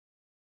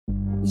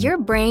Your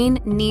brain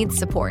needs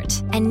support,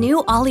 and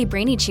new Ollie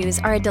Brainy Chews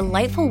are a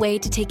delightful way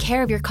to take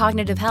care of your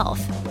cognitive health.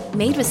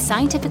 Made with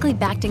scientifically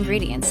backed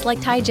ingredients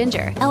like Thai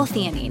ginger,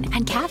 L-theanine,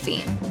 and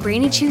caffeine,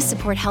 Brainy Chews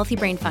support healthy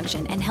brain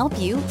function and help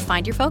you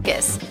find your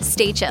focus,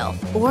 stay chill,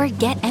 or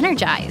get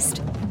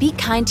energized. Be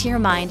kind to your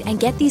mind and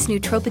get these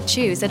nootropic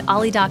chews at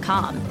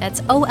ollie.com.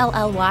 That's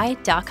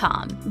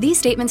OLLY.com. These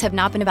statements have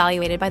not been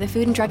evaluated by the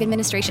Food and Drug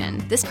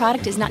Administration. This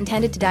product is not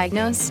intended to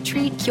diagnose,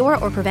 treat, cure,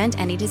 or prevent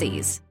any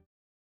disease.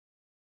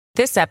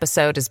 This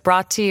episode is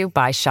brought to you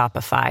by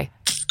Shopify.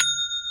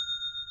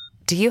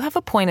 Do you have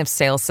a point of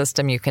sale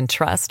system you can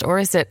trust, or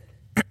is it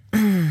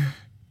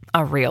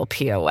a real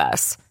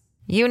POS?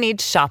 You need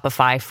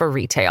Shopify for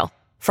retail.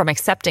 From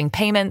accepting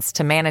payments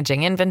to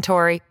managing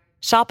inventory,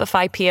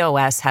 Shopify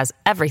POS has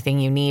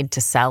everything you need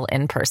to sell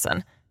in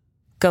person.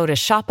 Go to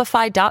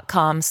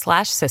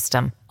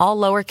shopify.com/system, all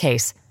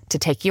lowercase, to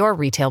take your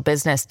retail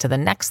business to the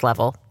next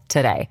level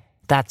today.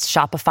 That's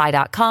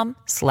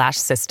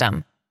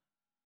shopify.com/system.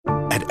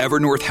 At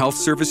Evernorth Health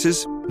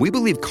Services, we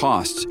believe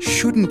costs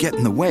shouldn't get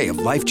in the way of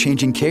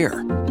life-changing care,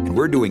 and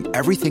we're doing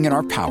everything in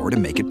our power to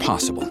make it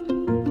possible.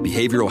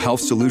 Behavioral health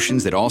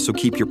solutions that also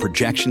keep your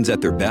projections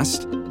at their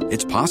best?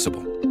 It's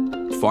possible.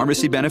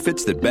 Pharmacy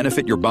benefits that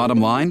benefit your bottom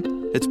line?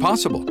 It's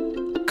possible.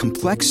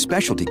 Complex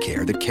specialty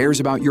care that cares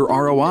about your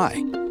ROI?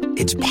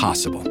 It's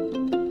possible.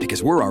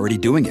 Because we're already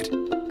doing it.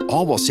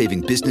 All while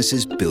saving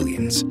businesses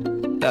billions.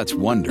 That's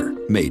Wonder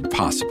made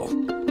possible.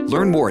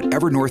 Learn more at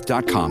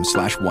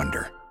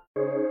evernorth.com/wonder.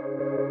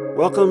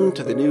 Welcome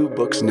to the New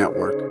Books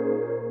Network.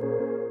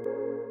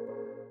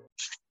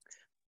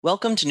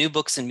 Welcome to New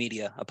Books and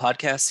Media, a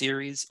podcast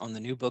series on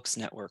the New Books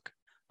Network.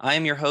 I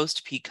am your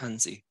host, Pete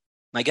Kunze.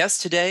 My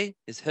guest today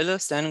is Helle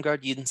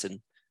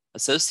Jensen,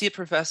 Associate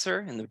Professor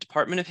in the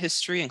Department of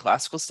History and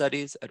Classical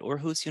Studies at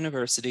Aarhus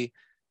University,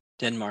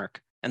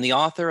 Denmark, and the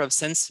author of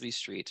Sesame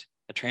Street,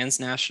 A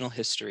Transnational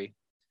History.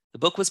 The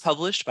book was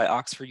published by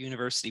Oxford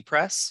University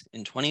Press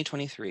in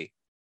 2023.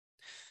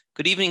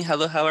 Good evening,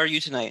 Helle. How are you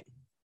tonight?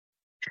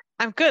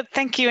 I'm good,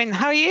 thank you. And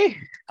how are you?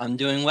 I'm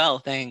doing well,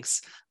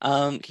 thanks.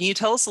 Can you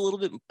tell us a little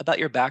bit about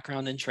your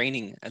background and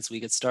training as we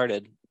get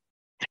started?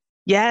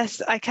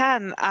 Yes, I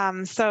can.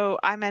 So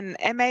I'm an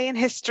MA in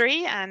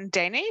History and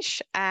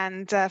Danish,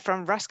 and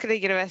from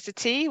Roskilde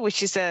University,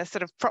 which is a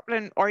sort of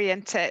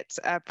problem-oriented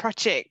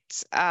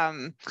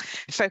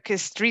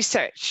project-focused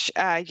research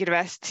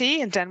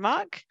university in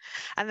Denmark.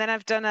 And then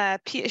I've done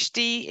a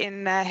PhD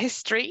in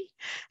history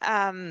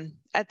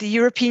at the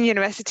European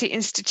University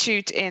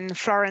Institute in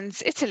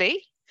Florence,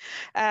 Italy.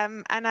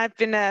 And I've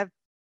been I've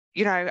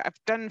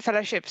done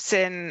fellowships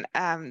in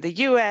the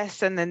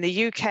US and then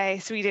the UK,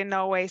 Sweden,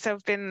 Norway. So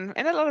I've been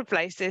in a lot of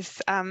places.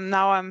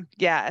 Now I'm,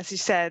 as you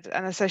said,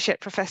 an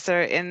associate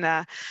professor in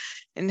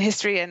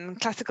history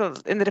and classical,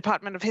 in the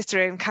Department of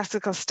History and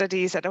Classical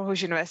Studies at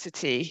Aarhus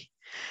University.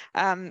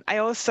 I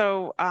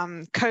also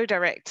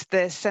co-direct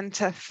the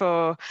Center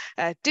for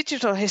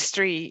Digital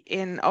History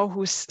in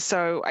Aarhus.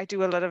 So I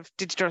do a lot of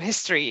digital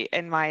history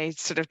in my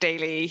sort of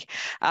daily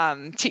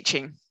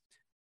teaching.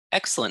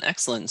 Excellent,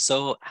 excellent.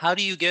 So how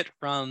do you get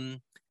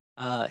from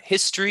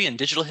history and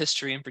digital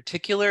history in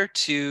particular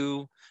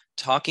to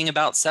talking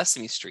about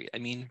Sesame Street? I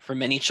mean, for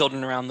many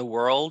children around the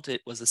world, it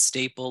was a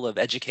staple of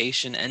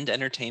education and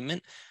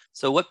entertainment.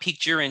 So what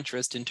piqued your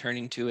interest in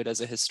turning to it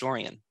as a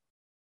historian?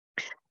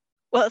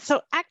 Well,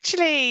 so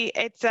actually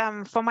it's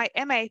for my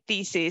MA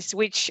thesis,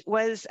 which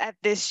was at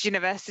this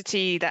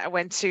university that I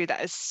went to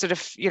that is sort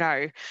of,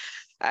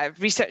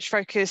 research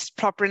focused,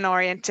 problem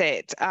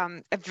oriented,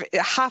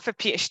 half a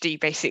PhD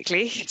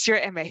basically. It's your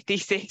MA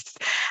thesis.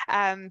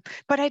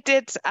 But I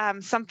did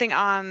something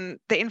on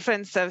the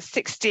influence of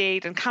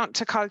 68 and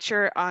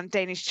counterculture on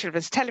Danish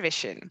children's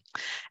television.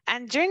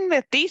 And during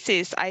the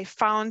thesis, I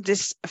found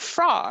this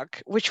frog,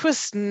 which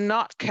was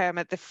not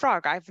Kermit the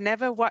Frog. I've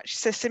never watched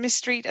Sesame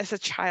Street as a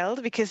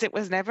child because it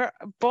was never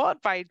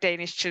bought by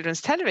Danish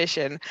children's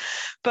television.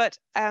 But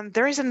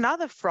there is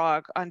another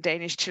frog on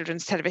Danish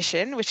children's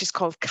television, which is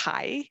called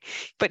Kai.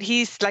 But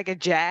he's like a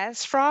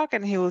jazz frog,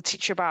 and he will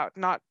teach you about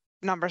not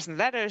numbers and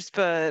letters,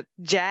 but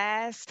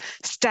jazz,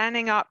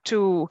 standing up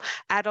to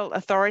adult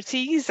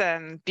authorities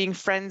and being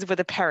friends with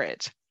a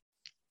parrot.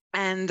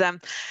 And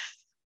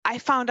I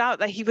found out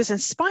that he was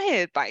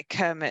inspired by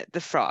Kermit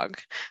the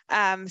Frog.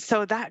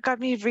 So that got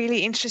me really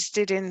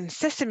interested in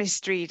Sesame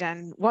Street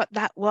and what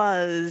that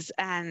was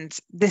and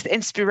this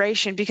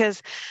inspiration,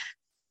 because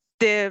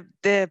the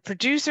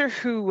producer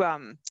who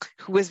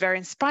was very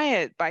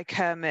inspired by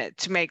Kermit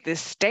to make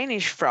this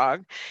Danish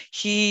frog,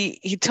 he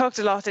talked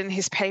a lot in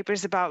his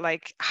papers about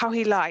like how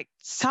he liked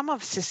some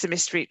of Sesame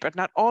Street, but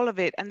not all of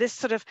it. And this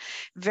sort of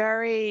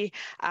very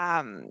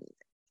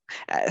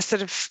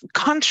sort of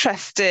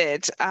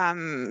contrasted,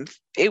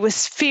 it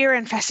was fear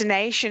and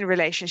fascination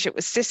relationship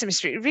with Sesame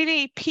Street. It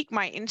really piqued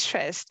my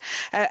interest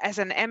as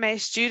an MA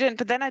student.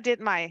 But then I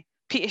did my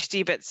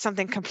PhD, but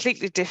something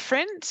completely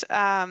different.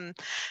 And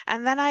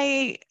then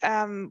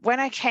when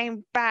I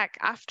came back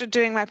after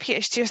doing my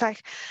PhD, I was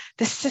like,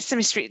 the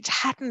Sesame Street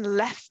hadn't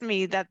left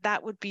me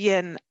that would be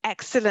an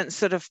excellent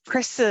sort of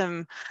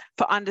prism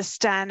for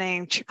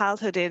understanding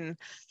childhood and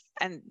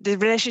the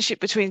relationship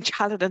between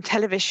childhood and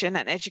television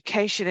and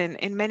education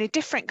in many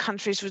different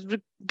countries would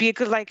be a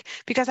good, like,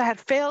 because I had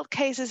failed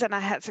cases and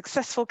I had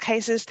successful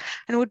cases,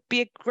 and it would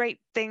be a great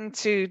thing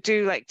to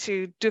do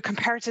a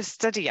comparative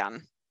study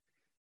on.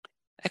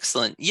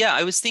 Excellent. Yeah,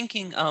 I was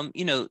thinking,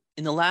 in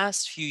the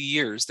last few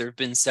years, there have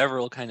been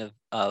several kind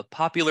of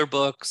popular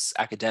books,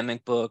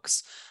 academic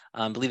books.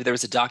 I believe there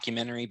was a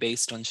documentary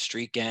based on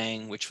Street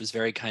Gang, which was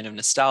very kind of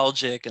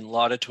nostalgic and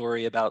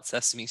laudatory about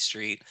Sesame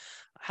Street.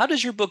 How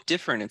does your book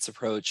differ in its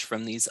approach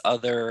from these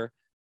other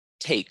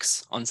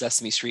takes on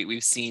Sesame Street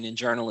we've seen in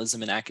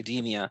journalism and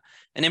academia?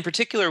 And in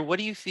particular, what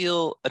do you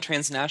feel a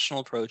transnational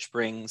approach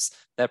brings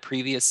that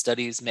previous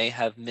studies may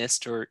have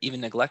missed or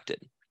even neglected?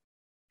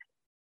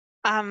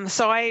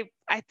 So I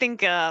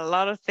think a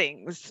lot of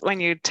things when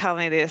you tell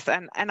me this,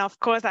 and of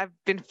course I've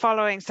been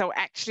following. So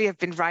actually, I've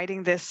been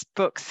writing this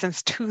book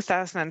since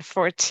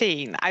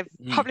 2014. I've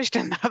published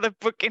another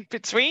book in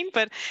between,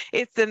 but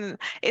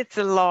it's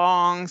a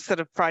long sort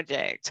of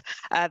project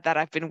that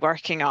I've been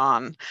working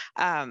on.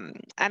 And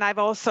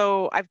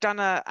I've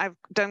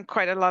done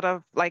quite a lot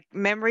of like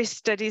memory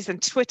studies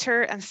and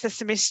Twitter and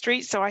Sesame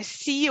Street. So I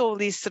see all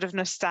these sort of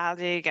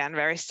nostalgic and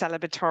very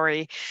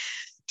celebratory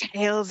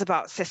tales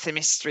about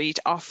Sesame Street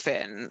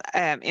often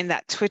in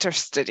that Twitter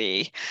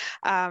study.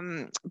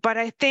 But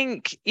I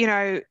think,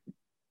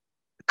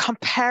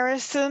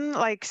 comparison,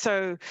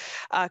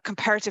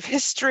 comparative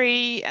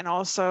history and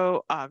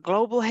also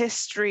global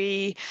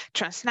history,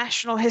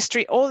 transnational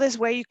history, all this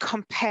where you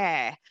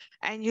compare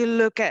and you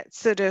look at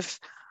sort of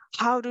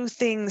how do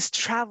things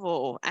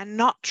travel and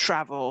not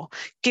travel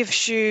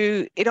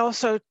it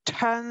also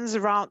turns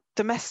around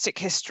domestic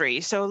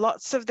history. So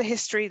lots of the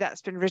history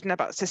that's been written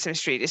about Sesame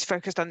Street is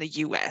focused on the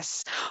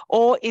US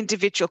or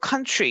individual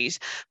countries,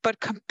 but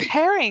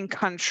comparing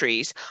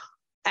countries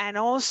and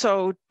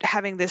also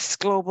having this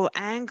global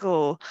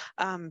angle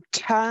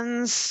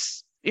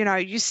turns,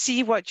 you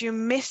see what you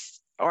miss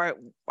or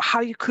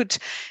how you could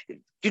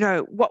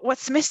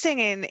what's missing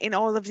in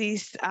all of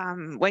these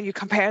when you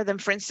compare them,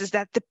 for instance,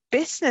 that the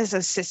business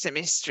of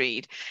Sesame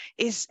Street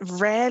is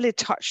rarely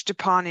touched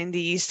upon in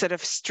these sort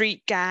of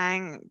street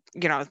gang,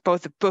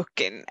 both the book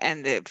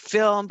and the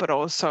film, but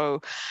also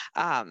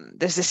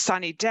there's the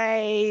Sunny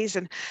Days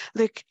and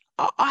look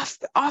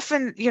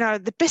often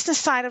the business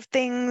side of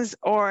things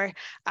or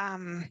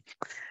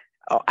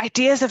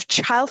ideas of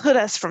childhood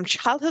as from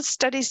childhood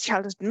studies,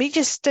 childhood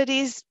media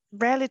studies,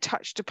 rarely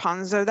touched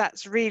upon. So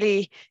that's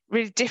really,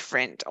 really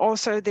different.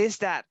 Also, there's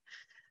that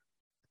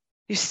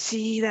you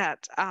see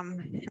that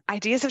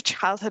ideas of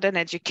childhood and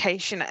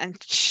education and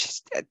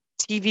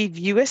TV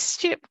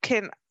viewership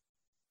can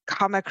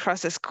come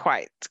across as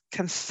quite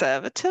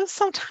conservative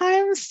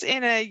sometimes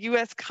in a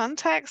US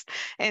context.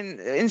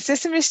 In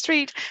Sesame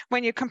Street,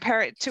 when you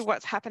compare it to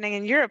what's happening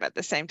in Europe at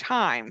the same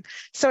time.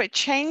 So it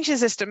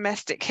changes its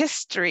domestic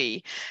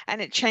history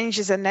and it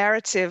changes a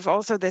narrative.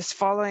 Also, this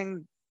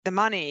following the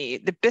money,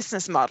 the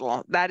business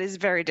model, that is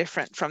very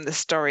different from the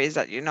stories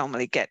that you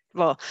normally get.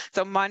 Well,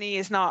 so money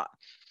is not,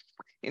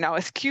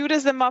 as cute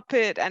as the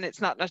Muppet and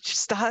it's not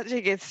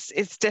nostalgic.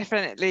 It's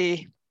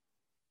definitely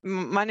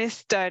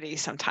money's dirty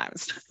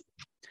sometimes.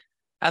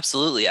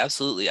 Absolutely,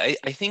 absolutely.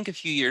 I think a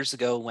few years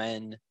ago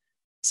when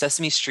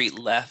Sesame Street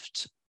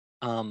left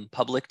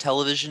public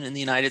television in the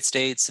United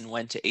States and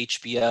went to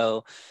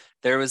HBO,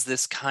 there was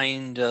this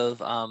kind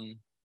of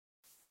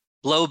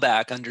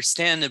blowback,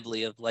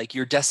 understandably, of like,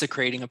 you're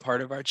desecrating a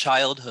part of our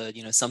childhood,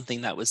 something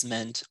that was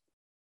meant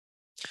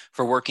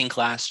for working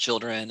class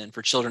children and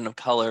for children of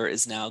color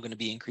is now going to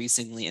be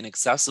increasingly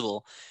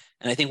inaccessible.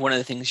 And I think one of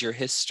the things your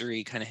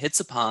history kind of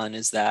hits upon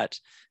is that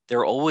there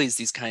are always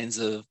these kinds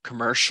of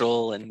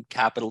commercial and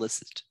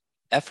capitalist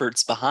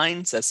efforts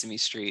behind Sesame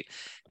Street.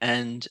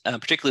 And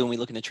particularly when we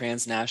look in a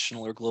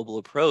transnational or global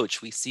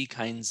approach, we see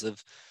kinds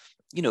of,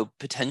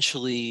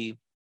 potentially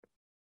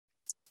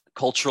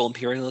cultural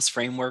imperialist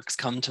frameworks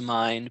come to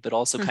mind, but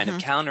also kind of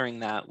countering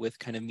that with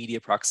kind of media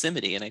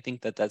proximity. And I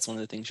think that that's one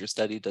of the things your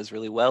study does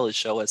really well, is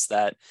show us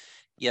that,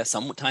 yeah,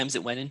 sometimes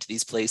it went into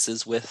these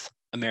places with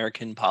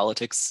American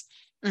politics,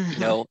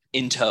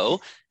 in tow,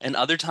 and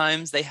other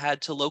times they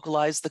had to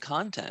localize the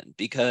content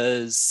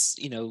because,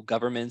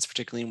 governments,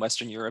 particularly in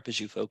Western Europe, as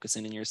you focus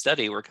in your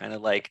study, were kind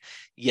of like,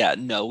 yeah,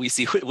 no, we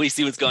see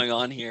what's going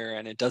on here,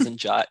 and it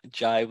doesn't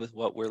jive with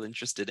what we're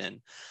interested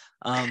in.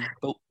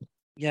 But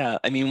yeah,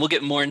 I mean, we'll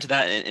get more into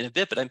that in a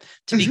bit, but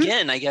to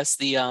begin, I guess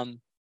I'm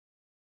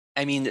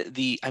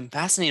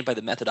fascinated by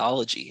the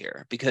methodology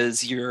here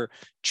because you're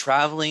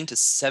traveling to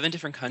 7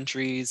 different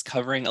countries,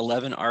 covering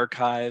 11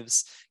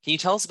 archives. Can you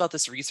tell us about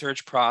this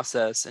research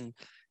process and,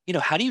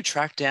 how do you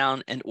track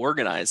down and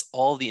organize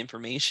all the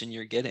information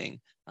you're getting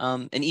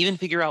and even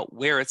figure out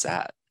where it's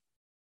at?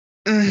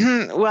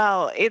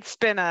 Well, it's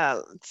been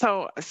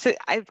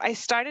I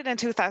started in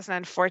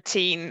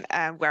 2014,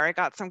 where I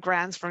got some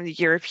grants from the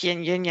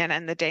European Union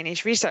and the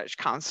Danish Research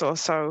Council.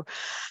 So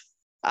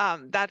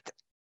that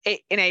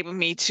it enabled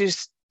me to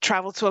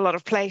travel to a lot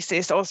of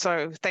places.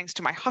 Also, thanks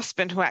to my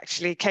husband, who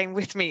actually came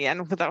with me,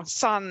 and with our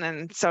son,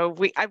 and so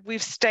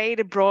we've stayed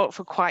abroad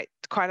for quite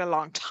a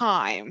long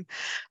time.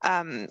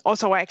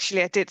 Also, I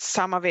did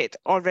some of it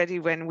already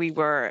when we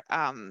were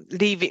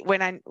leaving.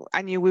 When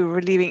I knew we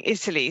were leaving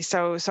Italy,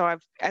 so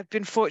I've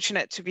been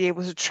fortunate to be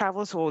able to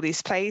travel to all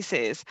these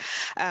places.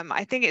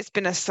 I think it's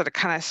been a sort of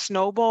kind of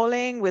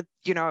snowballing with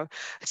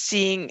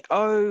seeing,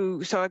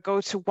 so I go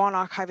to one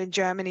archive in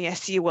Germany, I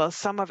see, well,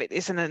 some of it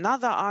is in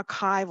another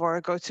archive, or I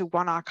go to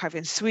one archive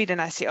in Sweden,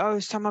 I see,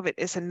 some of it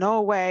is in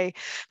Norway,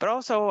 but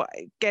also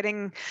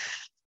getting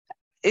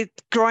it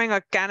growing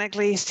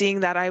organically,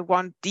 seeing that I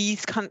want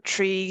these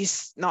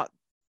countries, not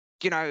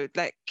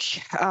like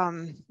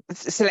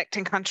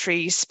selecting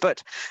countries,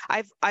 but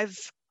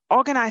I've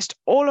organized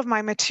all of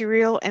my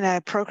material in a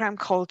program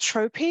called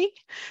Tropy,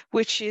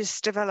 which is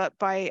developed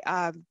by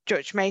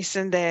George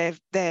Mason,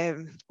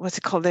 what's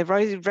it called? The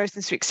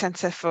Rosenzweig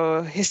Center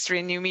for History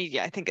and New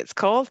Media, I think it's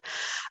called.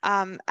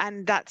 And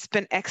that's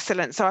been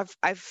excellent. So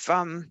I've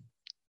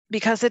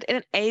because it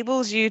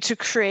enables you to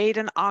create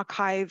an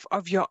archive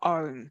of your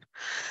own.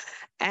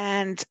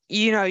 And,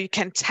 you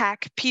can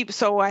tag people.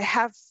 So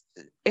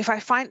if I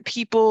find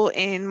people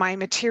in my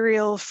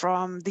material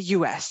from the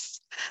US,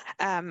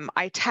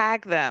 I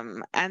tag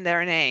them and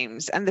their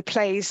names and the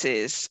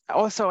places.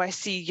 Also, I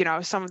see,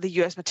 some of the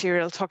US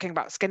material talking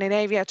about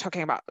Scandinavia,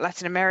 talking about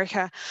Latin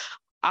America.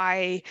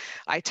 I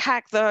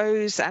tag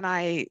those, and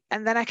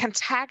then I can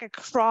tag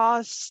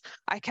across.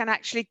 I can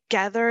actually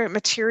gather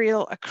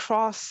material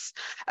across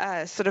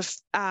that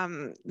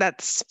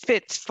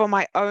fits for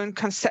my own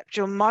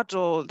conceptual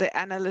model, the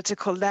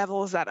analytical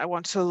levels that I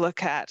want to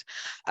look at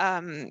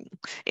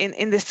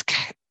in this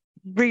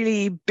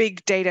really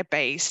big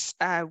database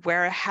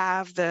where I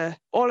have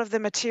all of the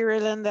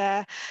material in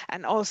there,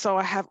 and also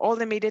I have all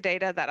the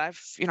metadata that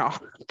I've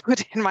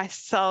put in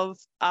myself.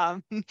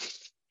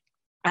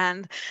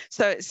 And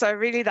so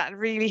really that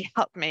really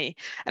helped me.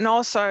 And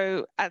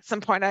also at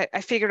some point I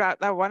figured out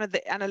that one of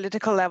the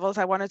analytical levels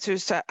I wanted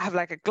to have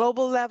like a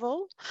global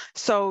level.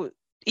 So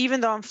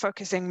even though I'm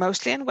focusing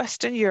mostly in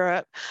Western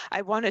Europe,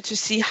 I wanted to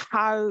see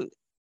how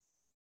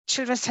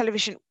children's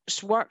television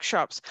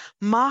workshops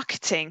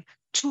marketing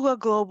to a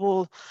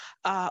global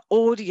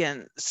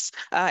audience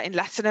in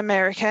Latin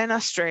America, in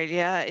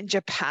Australia, in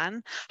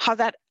Japan, how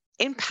that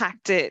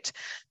impacted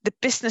the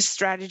business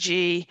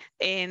strategy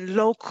in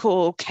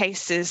local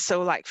cases.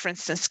 So like, for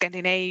instance,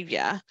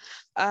 Scandinavia.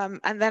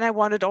 And then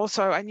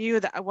I knew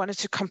that I wanted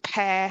to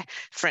compare,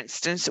 for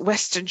instance,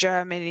 Western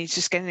Germany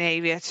to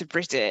Scandinavia to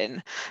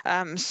Britain.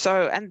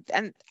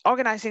 And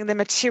organizing the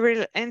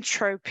material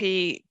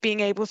entropy, being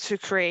able to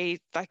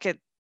create like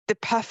the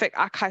perfect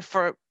archive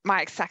for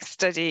my exact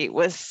study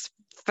was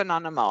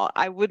phenomenal.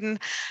 I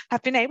wouldn't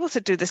have been able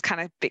to do this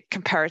kind of big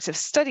comparative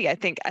study, I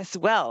think, as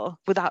well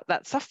without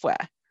that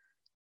software.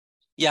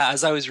 Yeah,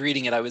 as I was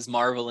reading it, I was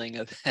marveling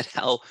at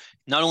how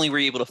not only were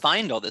you able to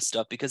find all this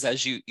stuff, because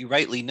as you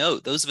rightly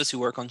note, those of us who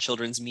work on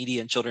children's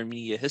media and children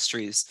media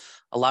histories,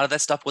 a lot of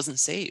that stuff wasn't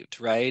saved,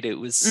 right? It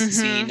was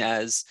seen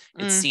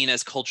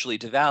as culturally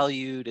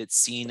devalued. It's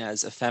seen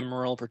as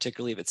ephemeral,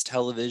 particularly if it's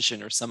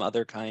television or some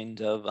other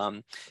kind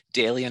of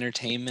daily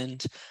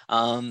entertainment.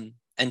 And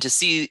to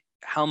see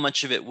how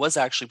much of it was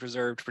actually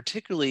preserved,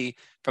 particularly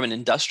from an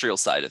industrial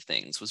side of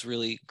things, was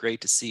really great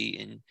to see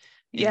in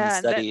the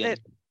study.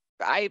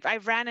 I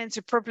ran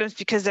into problems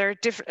because there are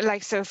different,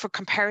 like, so for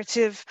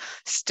comparative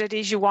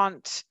studies, you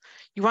want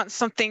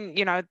something,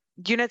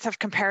 units of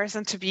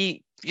comparison to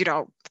be,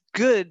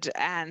 good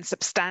and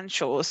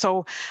substantial.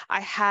 So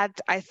I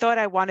thought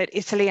I wanted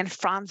Italy and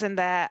France in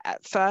there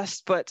at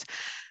first, but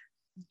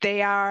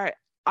they are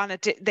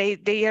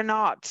they are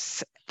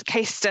not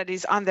case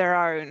studies on their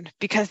own,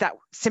 because that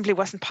simply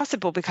wasn't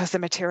possible because the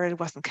material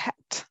wasn't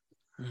kept.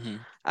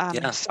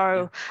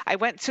 I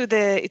went to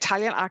the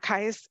Italian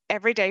archives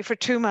every day for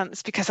 2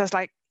 months because I was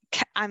like,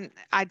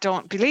 I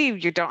don't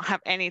believe you don't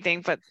have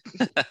anything, but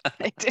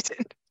they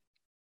didn't.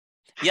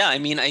 Yeah, I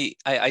mean,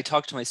 I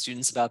talk to my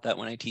students about that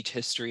when I teach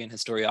history and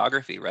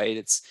historiography,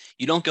 right?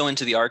 You don't go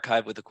into the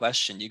archive with a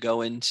question. You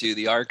go into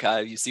the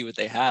archive, you see what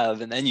they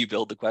have, and then you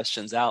build the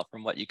questions out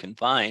from what you can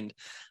find.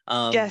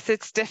 Yes,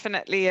 it's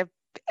definitely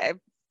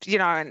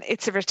an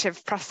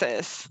iterative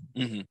process.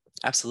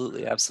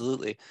 Absolutely,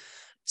 absolutely.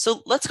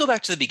 So let's go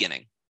back to the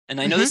beginning. And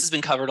I know this has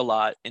been covered a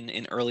lot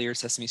in earlier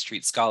Sesame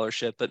Street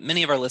scholarship, but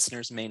many of our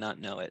listeners may not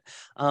know it.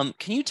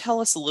 Can you tell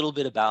us a little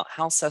bit about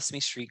how Sesame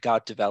Street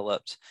got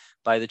developed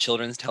by the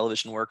Children's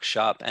Television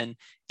Workshop? And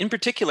in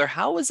particular,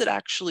 how was it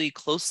actually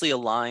closely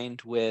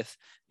aligned with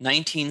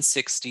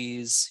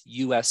 1960s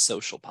US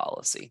social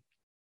policy?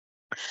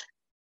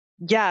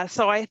 Yeah,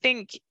 so I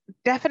think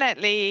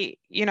definitely,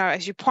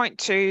 as you point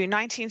to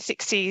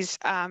 1960s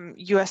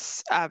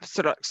US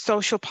sort of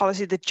social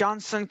policy, the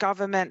Johnson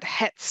government,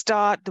 Head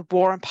Start, the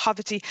war on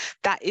poverty,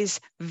 that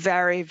is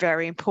very,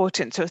 very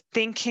important. So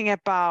thinking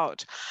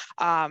about,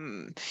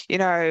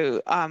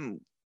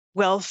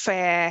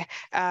 welfare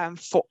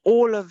for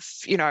all of,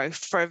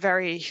 for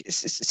very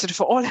sort of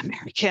for all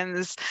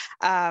Americans,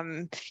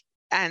 and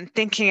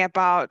thinking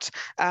about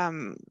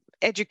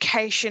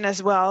education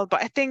as well.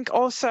 But I think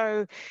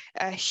also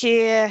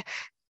here,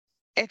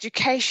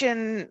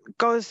 education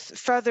goes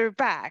further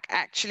back.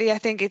 Actually, I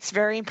think it's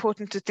very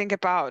important to think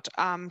about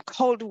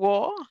Cold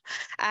War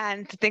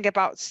and to think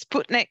about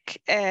Sputnik,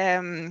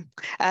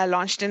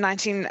 launched in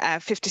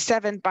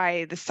 1957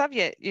 by the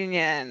Soviet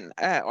Union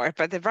or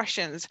by the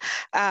Russians.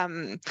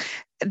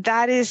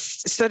 That is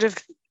sort of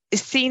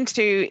seen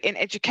to in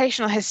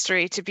educational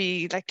history to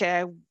be like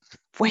a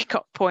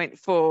wake-up point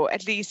for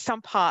at least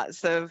some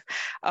parts of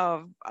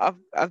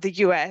the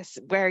US,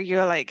 where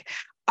you're like,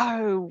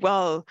 oh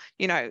well,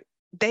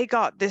 they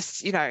got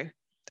this, a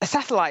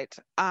satellite,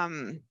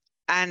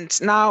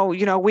 and now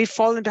we've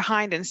fallen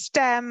behind in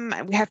STEM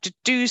and we have to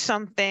do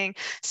something.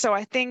 So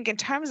I think in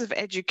terms of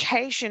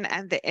education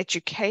and the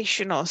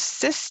educational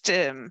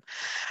system,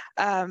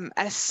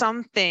 as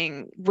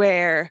something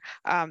where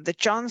the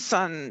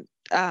Johnson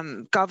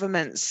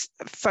government's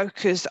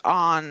focus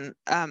on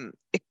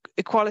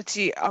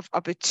equality of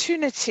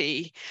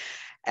opportunity,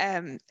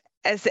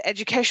 as the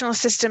educational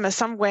system as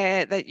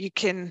somewhere that you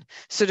can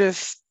sort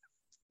of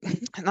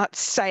not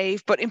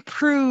save but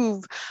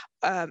improve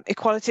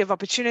equality of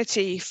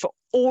opportunity for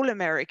all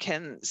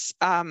Americans,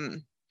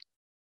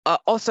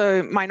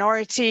 also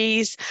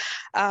minorities.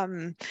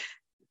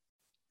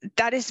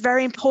 That is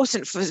very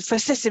important for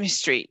Sesame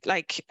Street,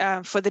 like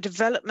for the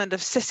development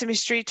of Sesame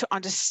Street to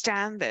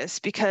understand this,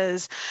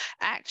 because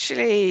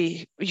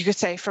actually you could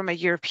say from a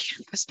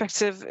European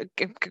perspective,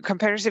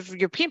 comparative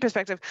European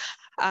perspective,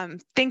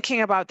 thinking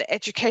about the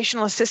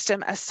educational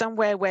system as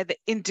somewhere where the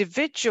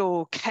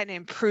individual can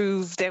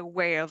improve their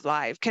way of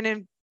life,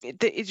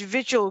 the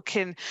individual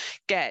can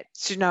get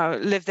to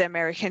live the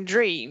American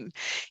dream,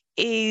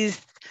 is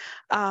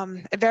a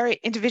very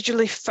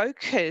individually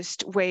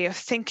focused way of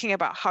thinking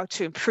about how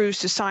to improve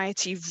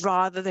society,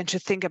 rather than to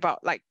think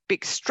about like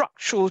big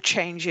structural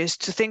changes,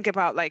 to think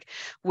about like,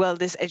 well,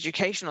 this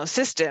educational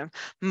system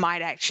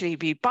might actually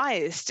be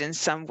biased in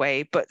some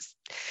way. But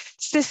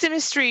Sesame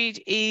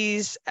Street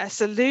is a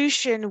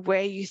solution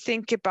where you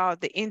think about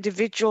the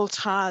individual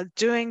child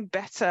doing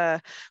better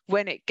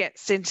when it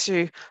gets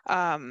into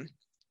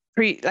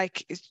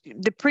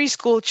the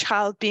preschool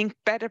child being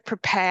better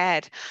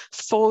prepared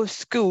for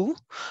school.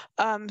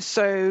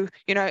 So,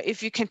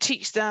 if you can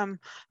teach them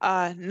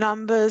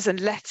numbers and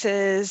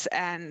letters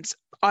and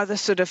other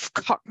sort of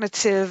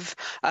cognitive,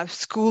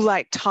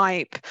 school-like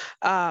type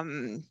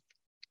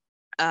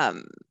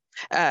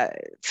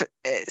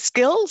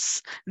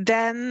skills,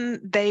 then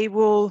they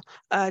will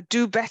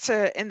do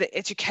better in the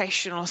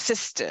educational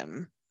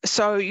system.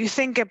 So you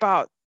think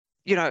about,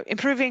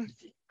 improving,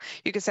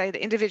 you could say,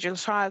 the individual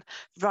child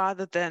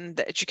rather than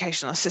the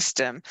educational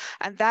system.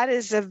 And that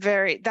is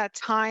that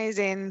ties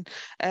in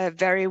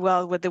very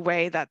well with the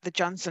way that the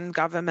Johnson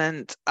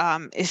government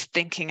is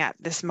thinking at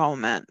this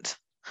moment.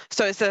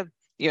 So it's a,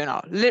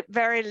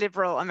 very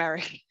liberal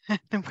American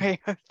way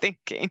of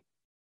thinking.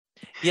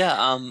 Yeah,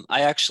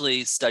 I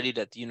actually studied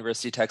at the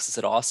University of Texas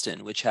at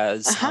Austin, which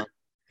has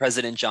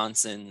President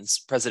Johnson's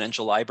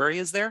presidential library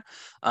is there.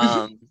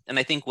 And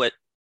I think what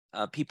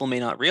people may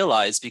not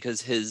realize,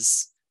 because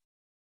his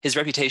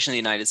reputation in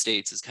the United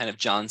States is kind of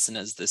Johnson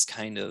as this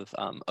kind of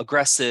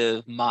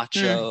aggressive,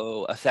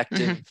 macho,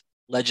 effective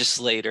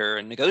legislator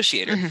and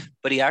negotiator,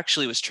 but he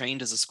actually was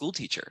trained as a school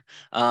teacher.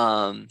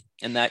 And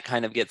that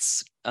kind of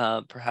gets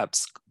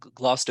perhaps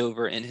glossed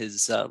over in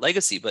his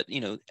legacy, but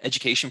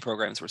education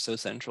programs were so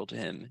central to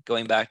him,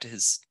 going back to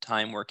his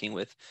time working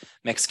with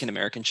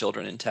Mexican-American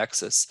children in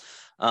Texas.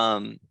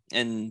 And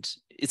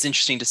it's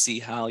interesting to see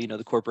how,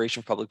 the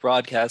Corporation for Public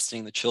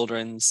Broadcasting, the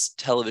Children's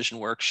Television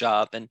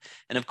Workshop, and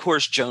of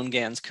course, Joan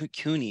Gans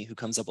Cooney, who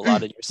comes up a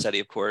lot in your study,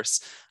 of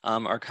course,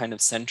 are kind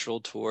of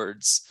central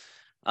towards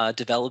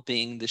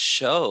developing the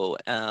show,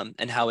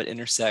 and how it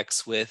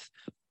intersects with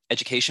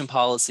education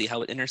policy,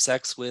 how it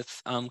intersects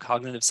with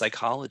cognitive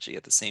psychology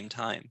at the same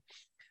time.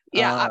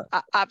 Yeah,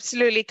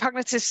 absolutely.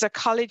 Cognitive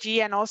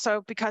psychology, and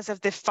also because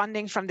of the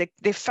funding from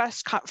the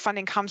first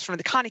funding comes from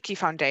the Carnegie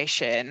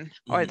Foundation,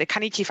 or the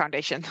Carnegie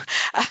Foundation,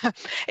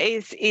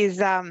 and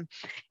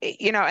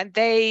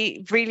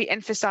they really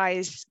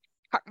emphasize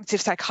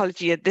cognitive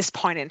psychology at this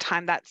point in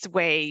time. That's the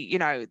way,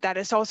 that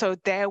is also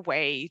their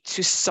way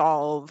to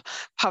solve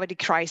poverty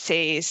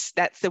crisis.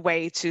 That's the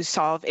way to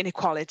solve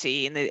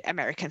inequality in the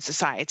American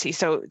society.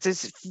 So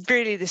there's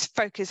really this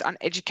focus on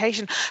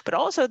education, but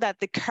also that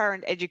the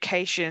current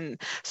education.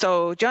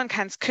 So Joan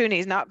Gans Cooney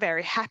is not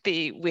very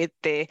happy with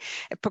the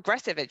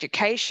progressive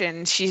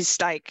education. She's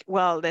like,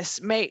 well,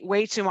 there's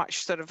way too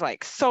much sort of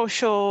like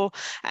social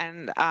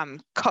and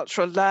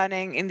cultural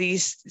learning in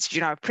these,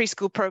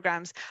 preschool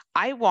programs.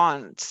 I want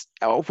want,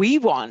 or we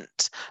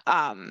want,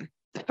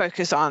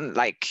 focus on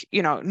like,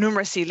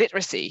 numeracy,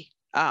 literacy.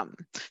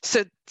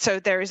 So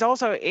there is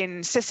also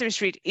in Sesame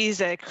Street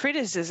is a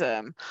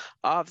criticism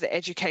of the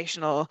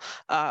educational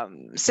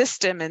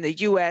system in the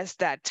US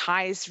that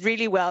ties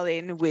really well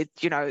in with,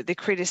 the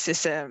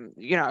criticism,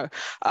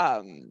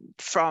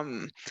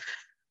 from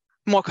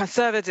more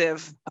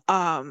conservative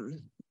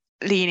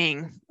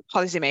leaning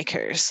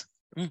policymakers.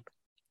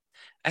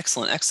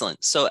 Excellent,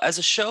 excellent. So as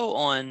a show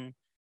on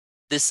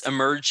this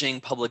emerging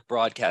public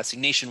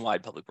broadcasting,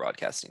 nationwide public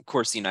broadcasting, of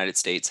course, the United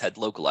States had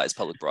localized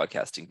public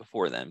broadcasting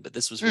before then, but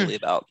this was really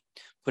about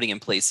putting in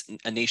place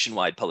a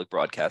nationwide public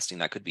broadcasting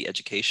that could be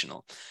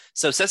educational.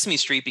 So Sesame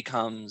Street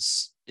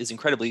is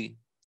incredibly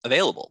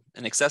available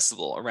and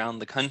accessible around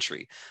the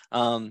country.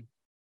 And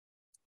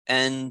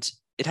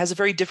it has a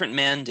very different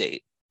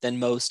mandate than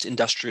most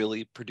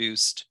industrially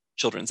produced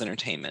children's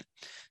entertainment.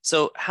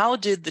 So how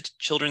did the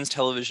Children's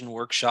Television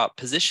Workshop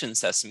position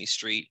Sesame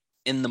Street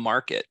in the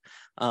market?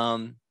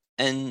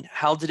 And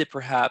how did it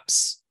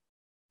perhaps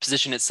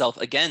position itself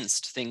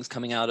against things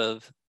coming out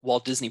of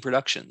Walt Disney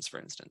Productions, for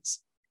instance?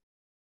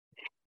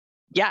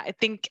 Yeah, I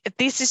think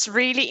this is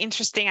really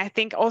interesting. I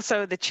think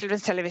also the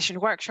Children's Television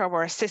Workshop,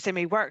 or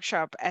Sesame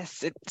Workshop,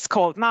 as it's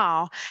called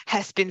now,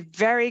 has been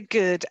very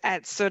good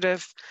at sort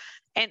of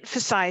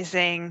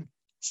emphasizing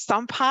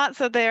some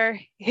parts of their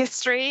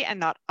history and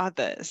not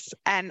others.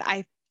 And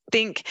I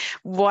think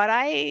what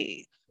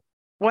I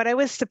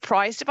was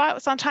surprised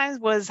about sometimes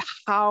was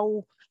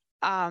how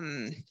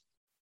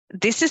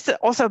this is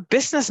also a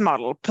business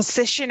model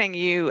positioning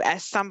you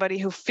as somebody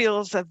who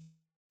fills a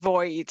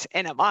void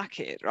in a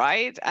market,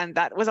 right? And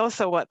that was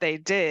also what they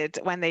did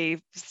when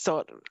they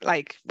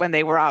when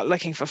they were out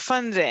looking for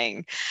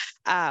funding,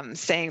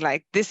 saying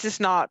like, this is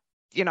not,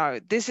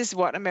 this is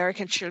what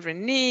American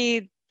children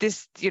need.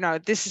 This,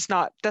 this is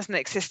not, doesn't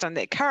exist on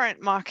the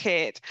current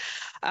market.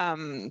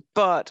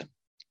 But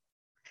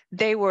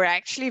they were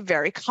actually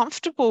very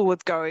comfortable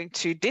with going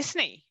to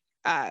Disney,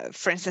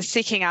 for instance,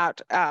 seeking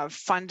out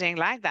funding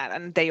like that.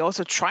 And they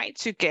also tried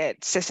to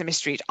get Sesame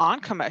Street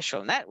on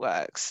commercial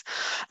networks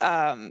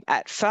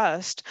at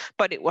first,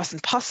 but it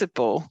wasn't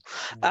possible.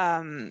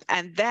 And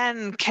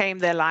then came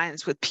the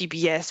alliance with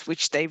PBS,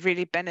 which they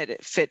really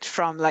benefit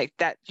from, like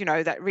that,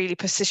 that really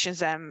positions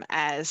them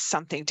as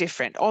something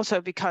different.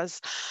 Also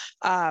because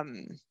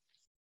Joan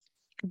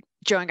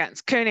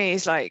Gans Cooney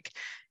is like,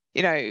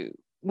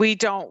 we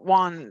don't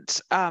want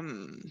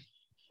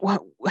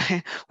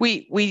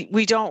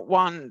we don't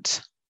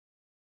want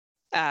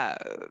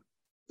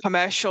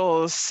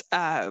commercials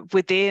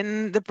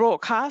within the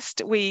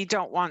broadcast. We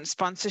don't want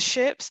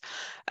sponsorships,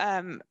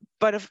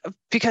 but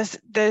because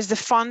there's the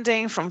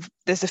funding from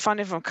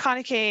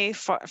Carnegie,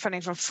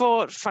 funding from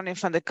Ford, funding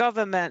from the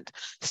government,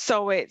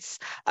 so it's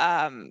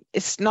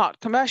not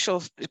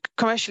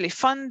commercially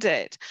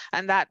funded,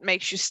 and that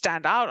makes you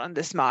stand out on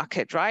this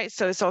market, right?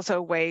 So it's also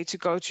a way to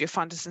go to your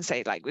funders and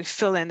say, like, we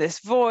fill in this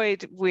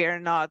void. We're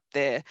not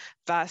the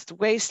vast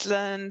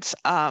wasteland,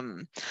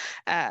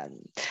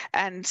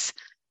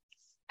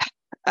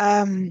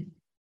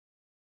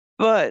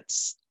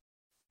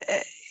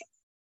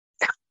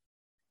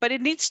 but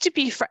it needs to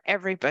be for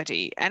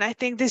everybody. And I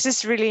think this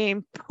is really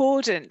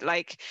important.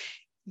 Like,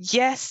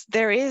 yes,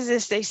 there is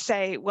this, they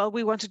say, well,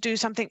 we want to do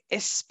something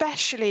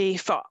especially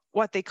for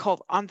what they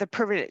call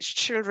underprivileged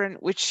children,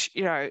 which,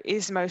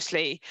 is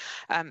mostly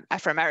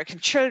Afro-American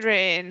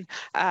children,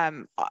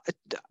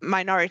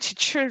 minority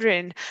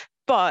children.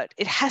 But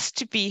it has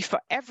to be for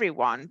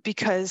everyone,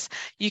 because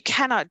you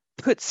cannot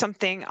put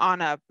something on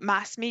a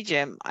mass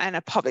medium and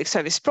a public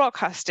service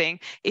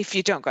broadcasting if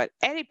you don't got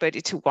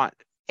everybody to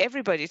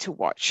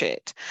watch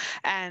it.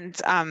 And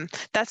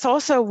that's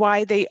also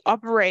why they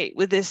operate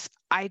with this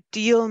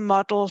ideal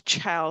model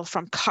child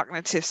from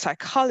cognitive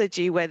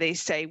psychology, where they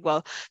say,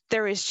 well,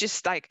 there is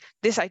just like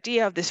this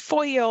idea of this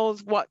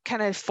 4-year-old, what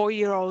can a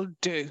 4-year-old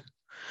do?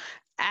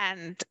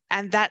 And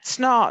that's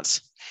not,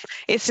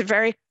 it's a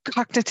very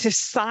cognitive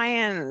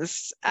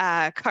science,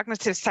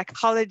 cognitive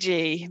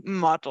psychology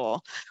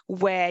model,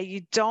 where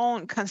you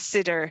don't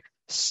consider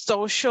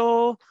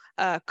social,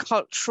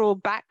 cultural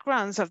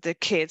backgrounds of the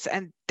kids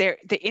and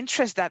the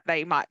interest that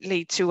they might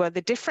lead to, or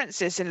the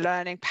differences in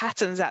learning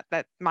patterns that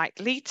might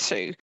lead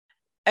to.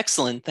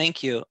 Excellent,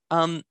 thank you.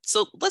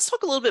 So let's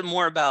talk a little bit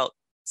more about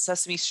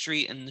Sesame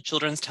Street and the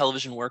Children's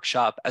Television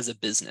Workshop as a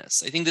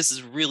business. I think this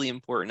is a really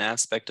important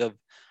aspect of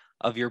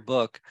your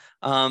book.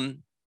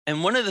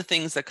 And one of the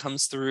things that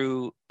comes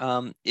through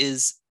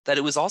is that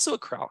it was also a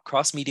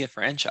cross-media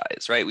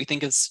franchise, right? We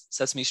think of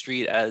Sesame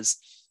Street as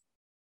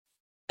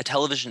a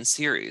television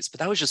series, but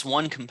that was just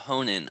one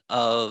component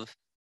of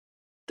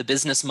the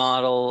business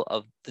model,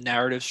 of the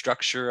narrative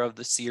structure of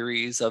the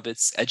series, of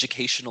its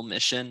educational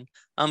mission.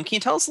 Can you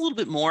tell us a little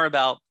bit more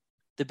about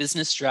the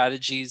business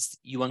strategies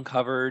you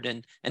uncovered,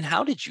 and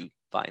how did you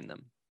find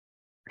them?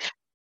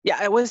 Yeah,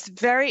 I was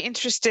very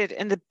interested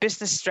in the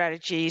business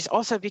strategies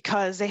also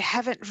because they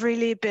haven't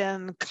really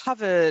been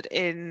covered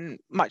in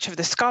much of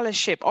the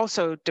scholarship,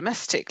 also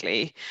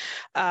domestically,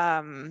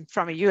 from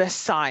a US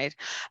side.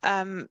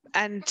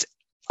 And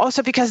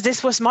also because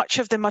this was much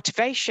of the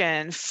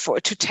motivation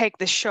to take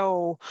the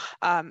show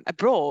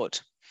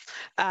abroad.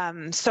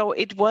 So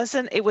it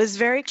was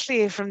very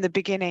clear from the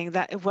beginning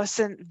that it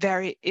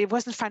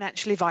wasn't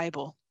financially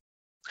viable.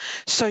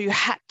 So you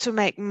had to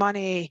make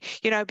money,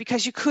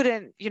 because you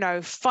couldn't,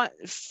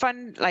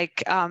 fund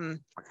like,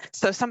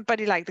 so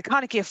somebody like the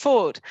Carnegie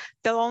Afford,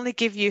 they'll only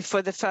give you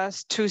for the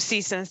first 2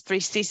 seasons, 3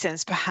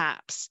 seasons,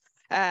 perhaps.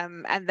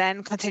 And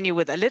then continue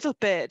with a little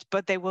bit,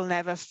 but they will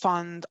never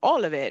fund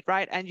all of it,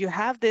 right? And you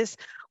have this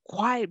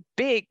quite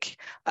big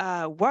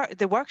work.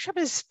 The workshop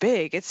is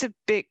big. It's a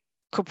big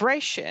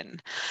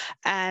corporation.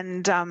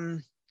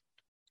 And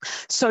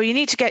so you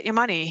need to get your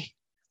money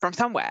from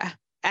somewhere.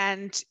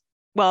 And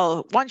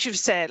well, once you've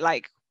said,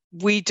 like,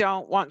 we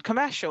don't want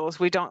commercials,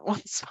 we don't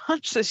want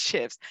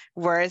sponsorships,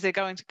 where is it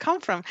going to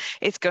come from?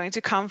 It's going to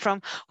come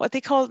from what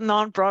they call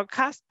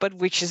non-broadcast, but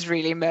which is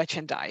really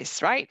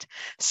merchandise, right?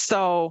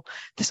 So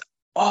there's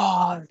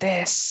all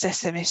this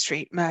Sesame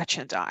Street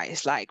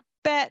merchandise, like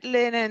bed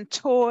linen,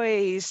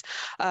 toys,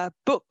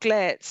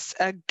 booklets,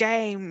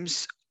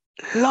 games,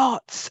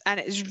 lots, and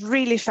it's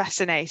really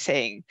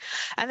fascinating.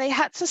 And they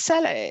had to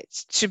sell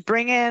it to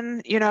bring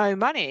in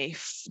money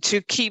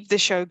to keep the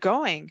show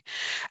going.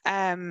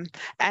 And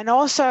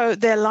also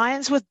the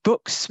alliance with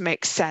books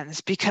makes sense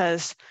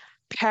because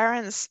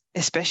parents,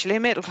 especially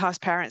middle class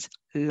parents,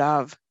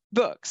 love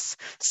books.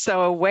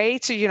 So a way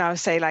to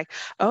say, like,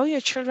 oh,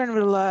 your children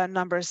will learn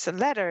numbers and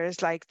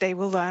letters, like they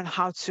will learn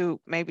how to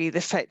maybe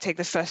take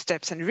the first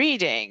steps in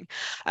reading.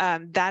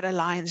 That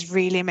alliance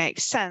really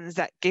makes sense.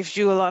 That gives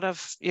you a lot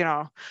of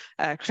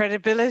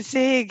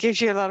credibility,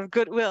 gives you a lot of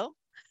goodwill.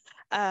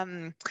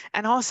 And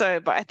also,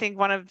 but I think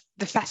one of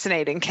the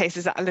fascinating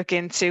cases that I look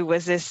into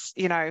was this,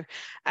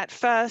 at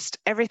first,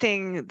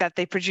 everything that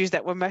they produced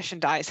that were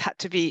merchandise had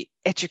to be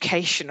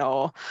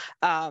educational,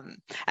 and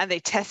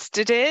they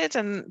tested it.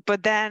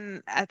 But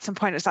then at some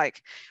point, it's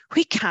like,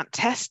 we can't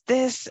test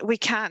this. We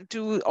can't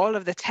do all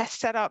of the test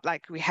setup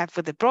like we have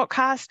with the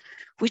broadcast.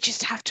 We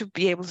just have to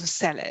be able to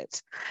sell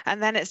it.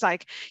 And then it's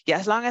like, yeah,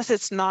 as long as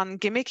it's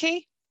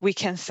non-gimmicky, we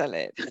can sell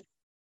it.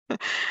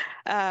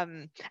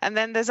 And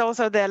then there's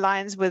also the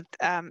alliance with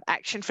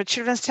Action for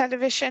Children's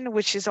Television,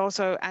 which is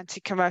also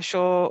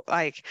anti-commercial,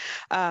 like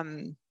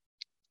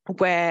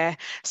where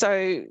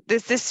so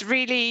there's this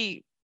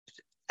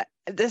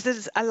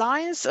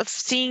alliance of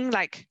seeing,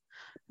 like,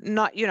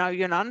 not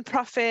you're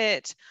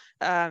non-profit,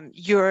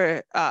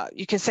 you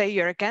can say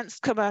you're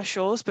against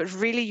commercials, but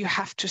really you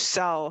have to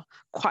sell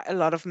quite a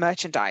lot of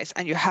merchandise,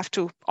 and you have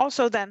to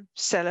also then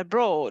sell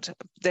abroad,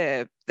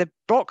 the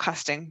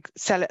broadcasting,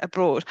 sell it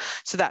abroad.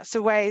 So that's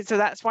the way. So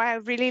that's why I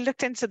really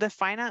looked into the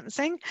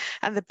financing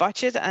and the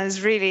budget, and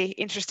it's really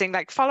interesting.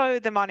 Like, follow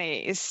the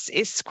money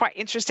is quite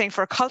interesting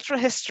for cultural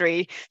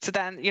history to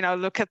then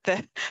look at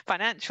the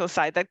financial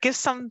side. That gives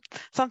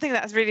something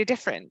that's really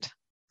different.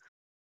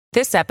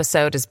 This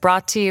episode is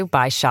brought to you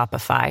by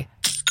Shopify.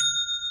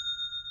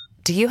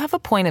 Do you have a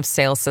point of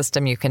sale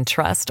system you can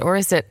trust, or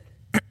is it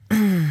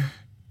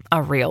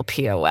a real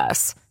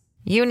POS?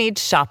 You need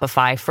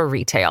Shopify for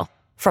retail.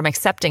 From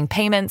accepting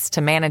payments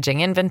to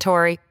managing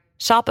inventory,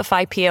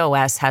 Shopify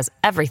POS has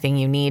everything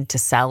you need to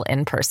sell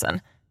in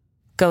person.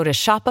 Go to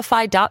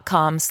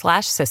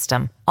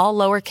shopify.com/system, all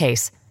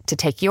lowercase, to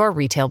take your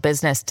retail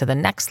business to the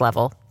next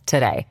level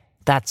today.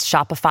 That's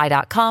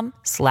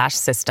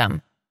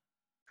shopify.com/system.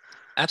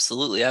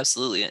 Absolutely,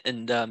 absolutely.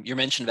 And your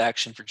mention of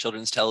Action for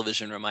Children's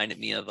Television reminded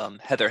me of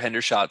Heather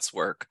Hendershot's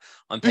work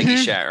on Peggy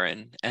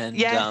Sharon, and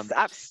yes,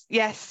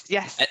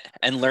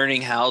 and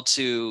learning how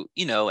to,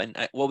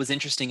 and what was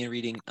interesting in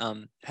reading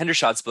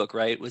Hendershot's book,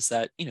 right, was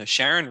that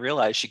Sharon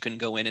realized she couldn't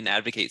go in and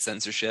advocate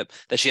censorship,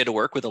 that she had to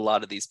work with a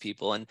lot of these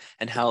people, and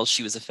how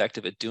she was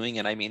effective at doing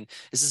it. I mean,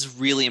 this is a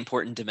really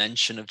important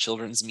dimension of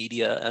children's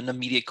media and the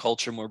media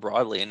culture more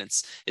broadly, and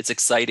it's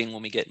exciting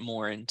when we get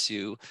more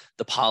into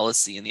the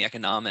policy and the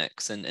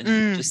economics and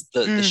just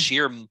the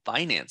sheer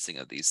financing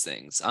of these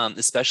things,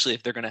 especially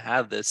if they're going to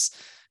have this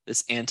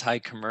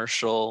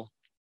anti-commercial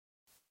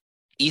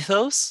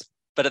ethos,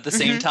 but at the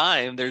same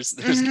time there's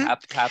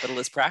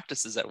capitalist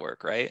practices at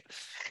work, right?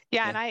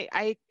 Yeah. And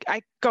I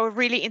go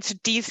really into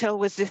detail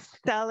with this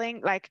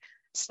selling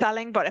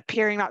but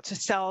appearing not to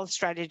sell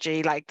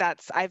strategy. Like,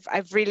 that's I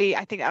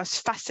think that was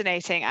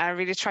fascinating, and I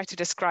really try to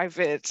describe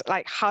it,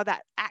 like how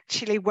that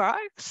actually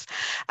works.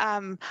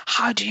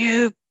 How do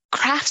you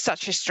craft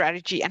such a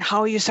strategy, and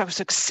how are you so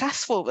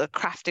successful with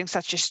crafting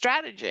such a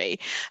strategy?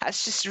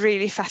 That's just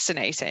really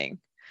fascinating.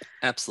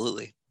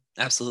 Absolutely.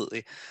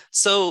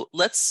 So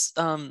let's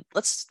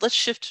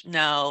shift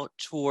now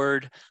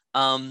toward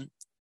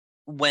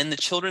when the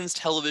Children's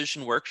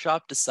Television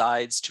Workshop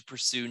decides to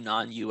pursue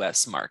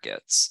non-US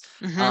markets.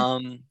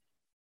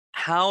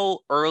 How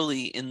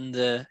early in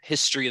the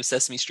history of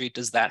Sesame Street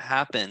does that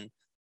happen?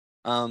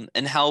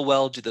 And how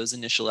well do those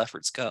initial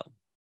efforts go?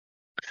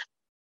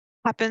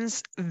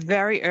 happens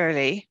very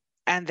early,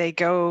 and they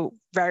go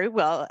very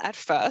well at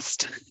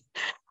first.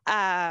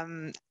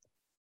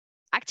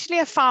 Actually,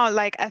 I found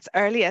like as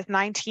early as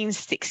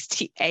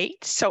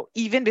 1968, so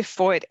even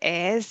before it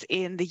airs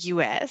in the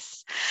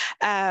US,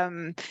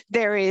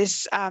 there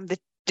is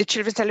the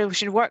Children's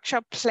Television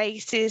Workshop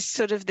places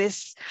sort of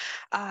this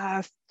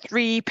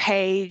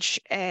 3-page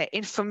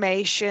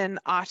information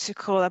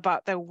article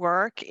about their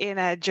work in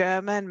a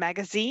German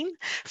magazine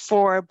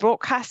for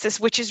broadcasters,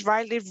 which is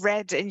widely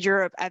read in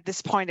Europe at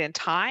this point in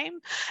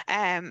time.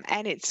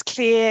 And it's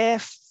clear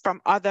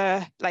from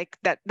other like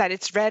that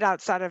it's read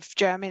outside of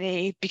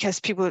Germany because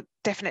people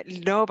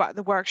definitely know about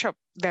the workshop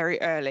very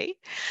early.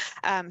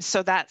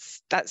 So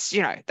that's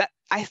that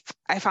I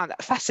found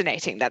that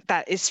fascinating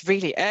that is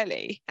really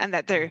early, and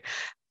that they're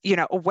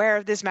aware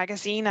of this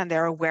magazine, and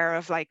they're aware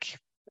of like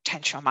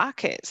potential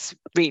markets.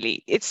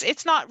 Really,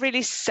 it's not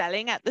really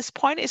selling at this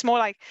point. It's more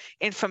like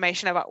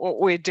information about what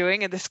we're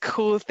doing and this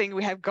cool thing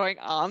we have going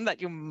on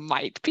that you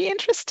might be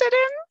interested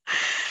in.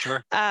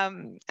 Sure.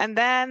 And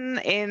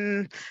then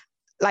in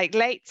like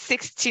late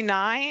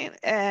 69,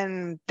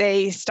 and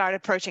they start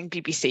approaching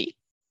BBC,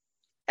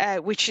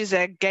 which is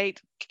a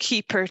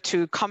gatekeeper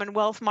to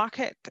Commonwealth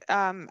market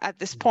at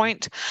this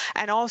point.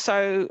 And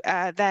also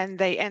then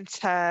they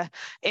enter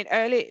in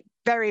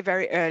very,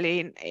 very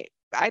early,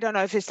 I don't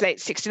know if it's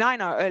late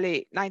 69 or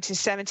early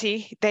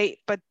 1970,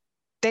 but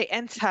they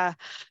enter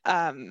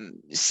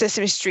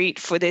Sesame Street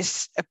for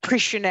this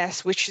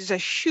Appreciationist, which is a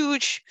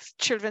huge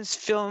children's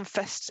film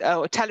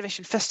or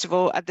television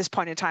festival at this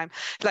point in time.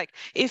 Like,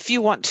 if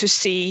you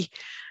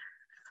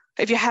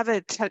have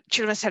a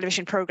children's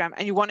television program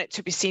and you want it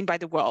to be seen by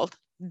the world,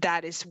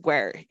 that is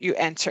where you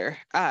enter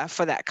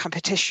for that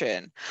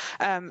competition.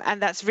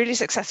 And that's really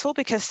successful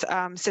because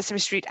Sesame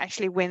Street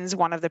actually wins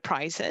one of the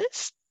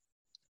prizes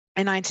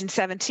in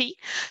 1970.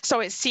 So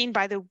it's seen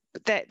by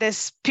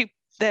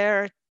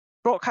there are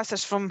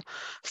broadcasters from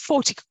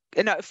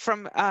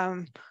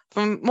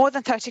from more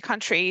than 30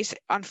 countries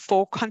on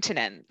 4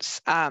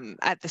 continents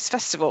at this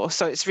festival.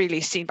 So it's really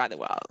seen by the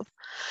world.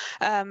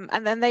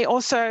 And then they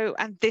also,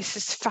 and this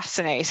is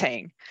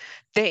fascinating,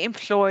 they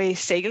employ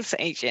sales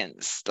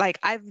agents. Like,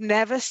 I've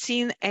never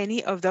seen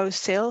any of those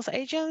sales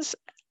agents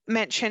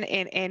mentioned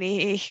in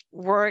any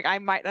work.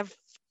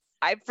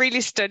 I've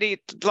really studied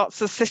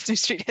lots of Sesame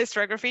Street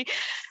historiography,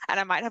 and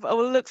I might have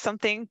overlooked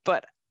something,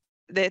 but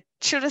the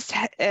children's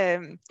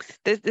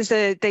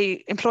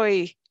they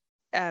employ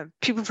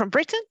people from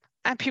Britain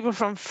and people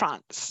from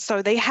France.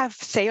 So they have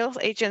sales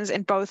agents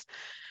in both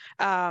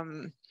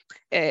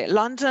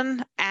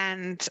London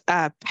and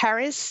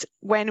Paris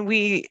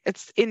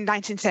it's in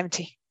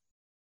 1970.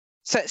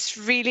 So it's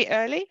really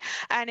early,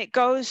 and it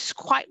goes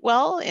quite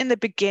well in the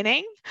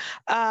beginning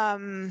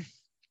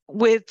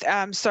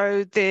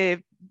so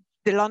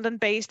the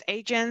London-based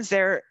agents,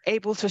 they're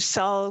able to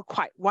sell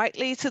quite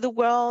widely to the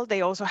world. They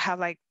also have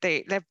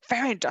they're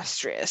very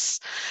industrious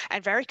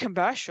and very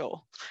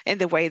commercial in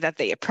the way that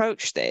they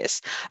approach this.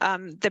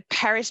 The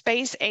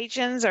Paris-based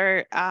agents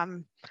are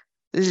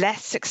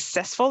less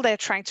successful. They're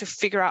trying to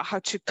figure out how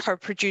to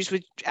co-produce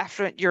with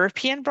affluent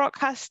European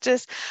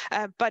broadcasters,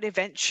 but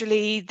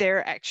eventually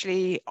they're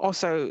actually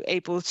also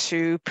able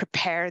to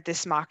prepare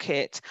this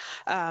market.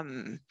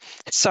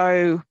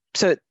 So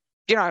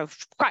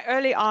quite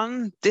early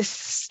on, this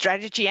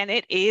strategy, and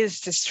it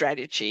is the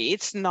strategy.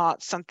 It's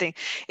not something.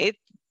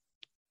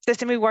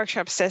 Sesame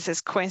Workshop says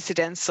it's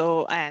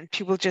coincidental, and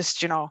people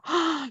just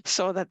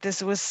saw that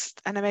this was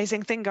an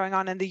amazing thing going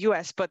on in the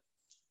US, but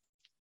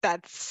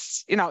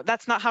that's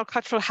not how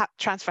cultural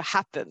transfer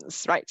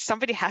happens, right?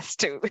 Somebody has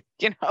to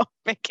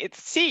make it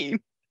seen.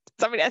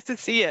 Somebody has to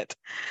see it.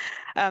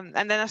 And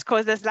then of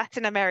course there's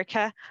Latin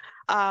America,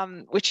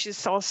 which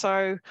is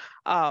also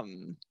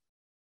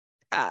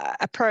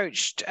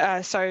approached.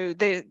 So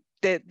the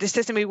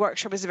Sesame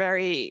Workshop is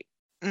very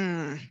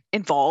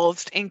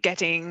involved in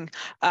getting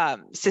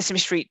Sesame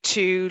Street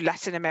to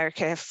Latin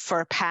America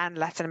for a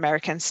pan-Latin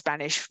American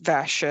Spanish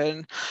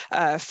version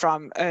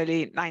from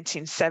early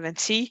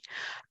 1970.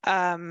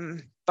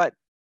 But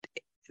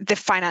the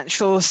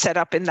financial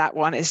setup in that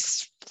one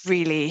is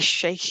really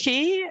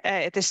shaky,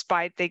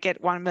 despite they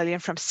get 1 million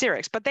from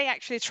Xerox. But they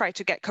actually try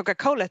to get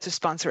Coca-Cola to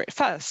sponsor it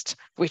first,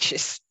 which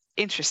is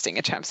interesting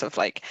in terms of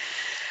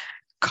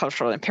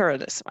cultural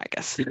imperialism, I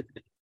guess.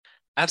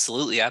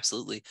 Absolutely.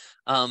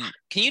 Can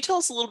you tell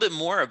us a little bit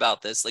more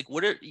about this? Like,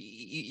 what are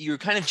you're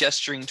kind of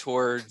gesturing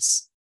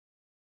towards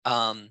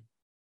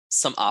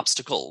some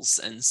obstacles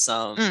and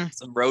some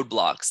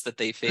roadblocks that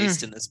they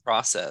faced in this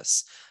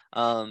process.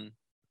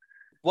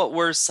 What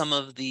were some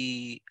of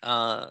the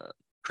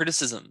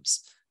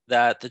criticisms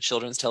that the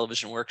Children's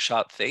Television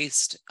Workshop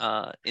faced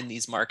in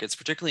these markets,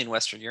 particularly in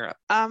Western Europe?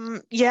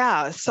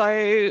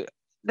 So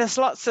there's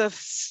lots of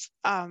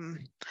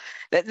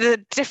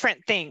the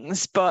different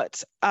things,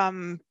 but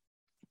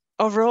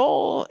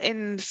overall,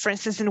 for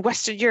instance, in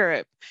Western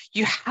Europe,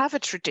 you have a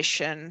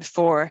tradition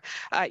for,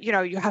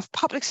 you have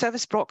public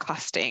service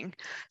broadcasting.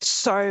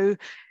 So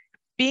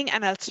being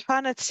an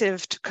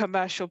alternative to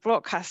commercial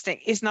broadcasting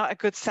is not a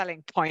good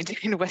selling point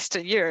in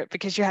Western Europe,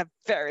 because you have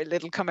very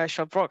little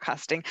commercial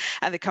broadcasting,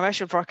 and the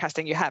commercial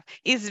broadcasting you have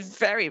is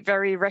very,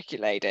 very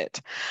regulated.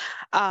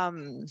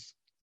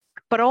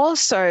 But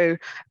also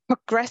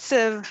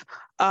progressive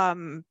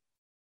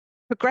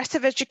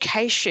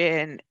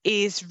education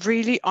is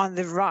really on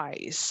the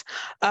rise.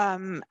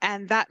 And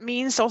that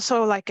means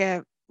also like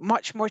a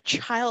much more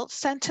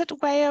child-centered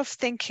way of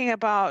thinking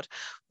about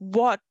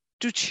what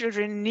do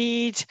children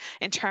need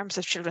in terms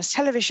of children's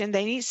television.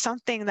 They need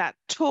something that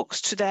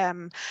talks to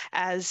them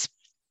as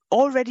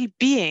already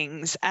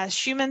beings, as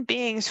human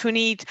beings who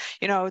need,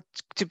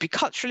 to be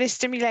culturally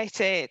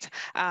stimulated,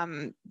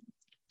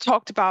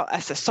 talked about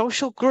as a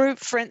social group,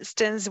 for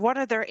instance. What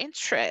are their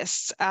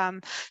interests?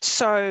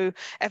 So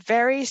a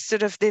very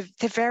sort of the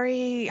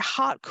very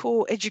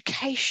hardcore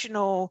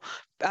educational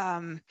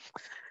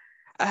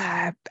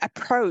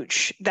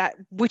approach,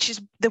 which is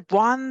the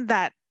one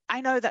that I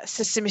know that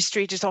Sesame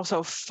Street is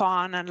also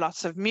fun and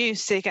lots of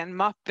music and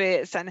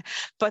Muppets,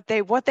 but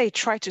what they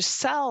try to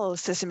sell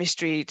Sesame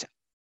Street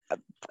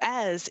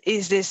as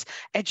is this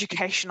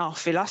educational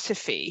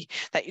philosophy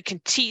that you can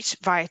teach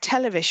via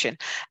television.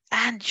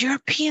 And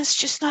Europeans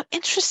just not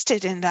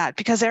interested in that,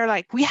 because they're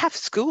like, we have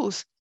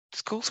schools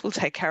will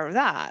take care of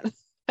that.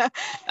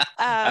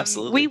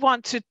 Absolutely.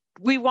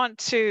 We want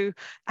to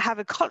have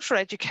a cultural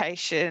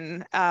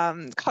education,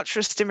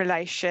 cultural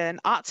stimulation,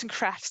 arts and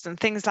crafts and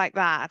things like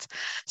that.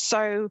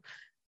 So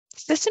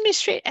Sesame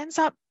Street ends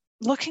up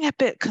looking a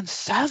bit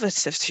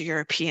conservative to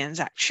Europeans,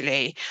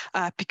 actually,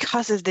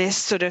 because of this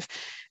sort of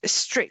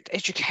strict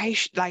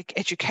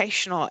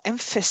educational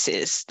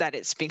emphasis that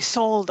it's being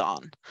sold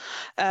on.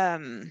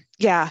 And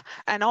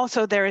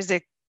also there is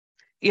a,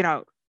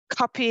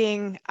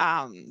 copying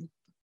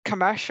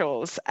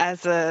commercials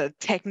as a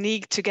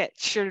technique to get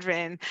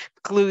children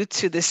glued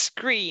to the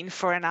screen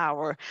for an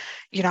hour.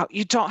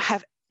 You don't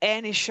have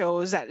any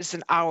shows that is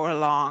an hour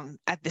long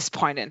at this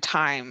point in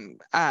time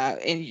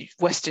in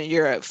Western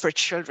Europe for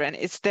children.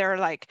 They're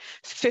like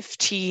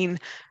 15,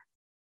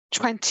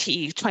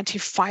 20,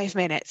 25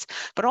 minutes.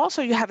 But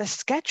also you have a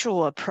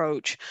schedule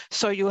approach.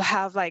 So you'll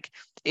have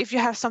if you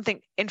have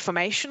something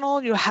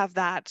informational, you'll have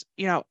that,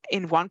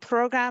 in one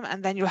program,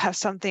 and then you'll have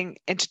something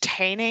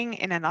entertaining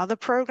in another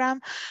program.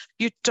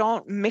 You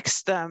don't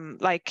mix them,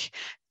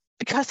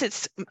 because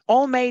it's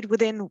all made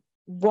within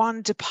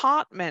one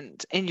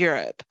department in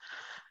Europe.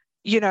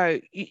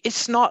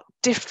 It's not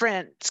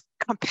different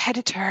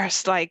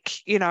competitors,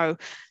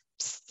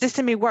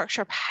 Sesame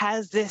Workshop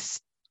has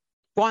this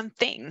one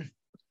thing,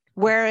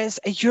 whereas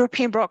a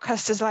European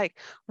broadcaster is like,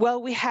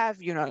 well, we have,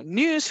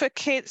 news for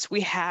kids,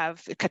 we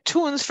have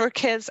cartoons for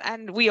kids,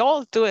 and we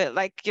all do it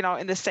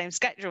in the same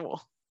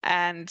schedule,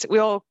 and we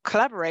all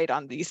collaborate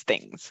on these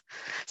things.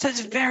 So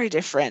it's very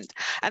different.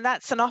 And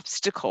that's an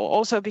obstacle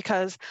also,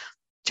 because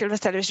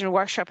Children's Television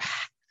Workshop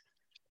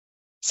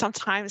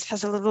sometimes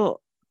has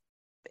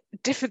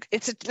it's a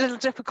little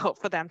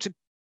difficult for them to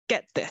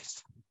get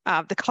this.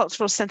 The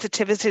cultural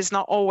sensitivity is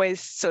not always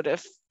sort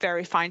of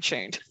very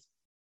fine-tuned.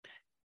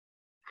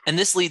 And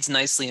this leads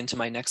nicely into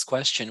my next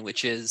question,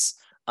 which is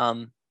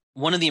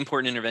one of the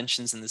important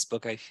interventions in this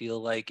book, I feel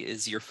like,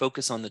 is your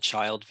focus on the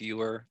child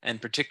viewer, and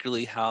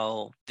particularly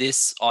how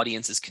this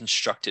audience is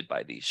constructed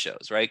by these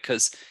shows, right?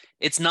 Because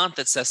it's not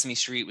that Sesame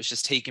Street was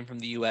just taken from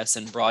the US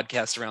and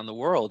broadcast around the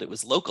world. It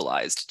was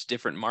localized to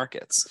different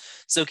markets.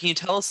 So can you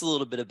tell us a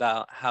little bit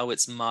about how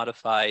it's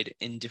modified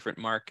in different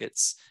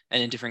markets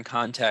and in different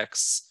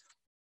contexts,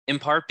 in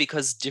part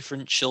because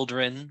different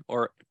children,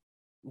 or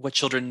what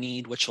children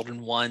need, what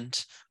children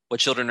want,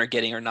 what children are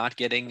getting or not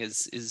getting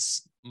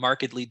is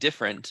markedly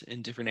different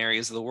in different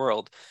areas of the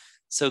world.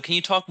 So can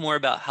you talk more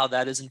about how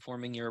that is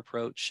informing your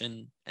approach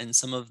and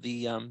some of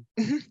the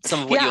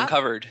some of what you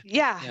uncovered?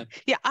 Yeah,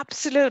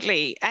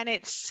 absolutely. And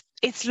it's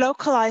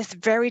localized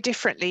very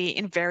differently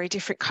in very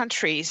different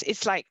countries.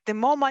 It's like the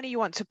more money you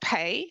want to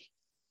pay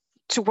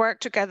to work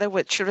together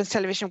with Children's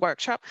Television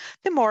Workshop,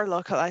 the more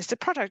localized the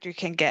product you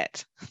can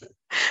get.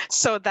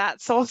 So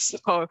that's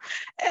also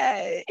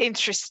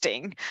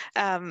interesting.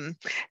 So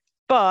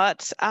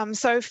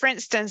for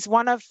instance,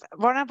 one of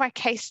my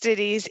case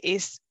studies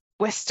is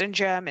Western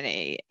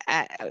Germany.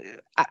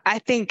 I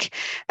think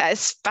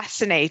it's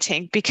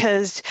fascinating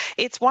because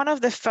it's one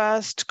of the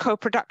first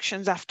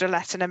co-productions after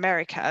Latin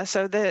America.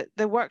 So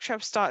the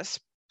workshop starts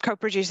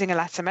co-producing in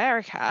Latin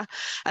America,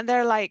 and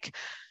they're like,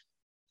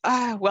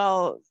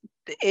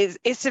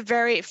 it's a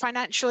very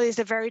financially is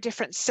a very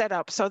different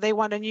setup. So they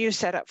want a new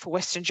setup for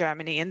Western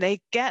Germany, and they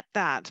get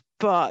that.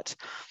 But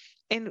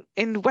in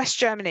West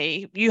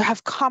Germany, you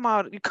come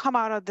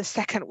out of the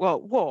Second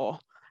World War,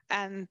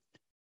 and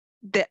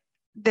the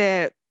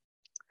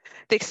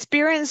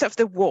experience of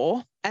the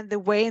war and the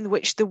way in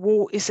which the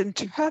war is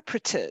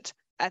interpreted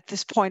at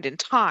this point in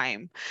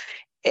time,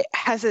 it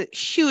has a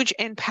huge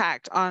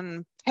impact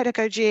on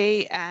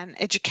pedagogy and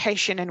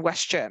education in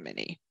West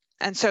Germany.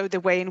 And so the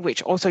way in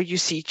which also you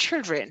see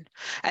children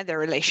and their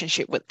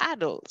relationship with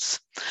adults.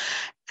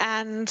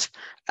 And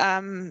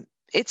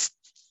it's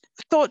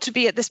thought to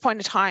be at this point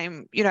in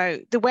time,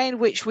 the way in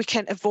which we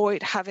can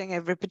avoid having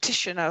a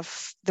repetition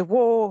of the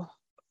war,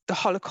 the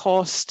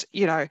Holocaust,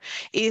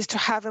 is to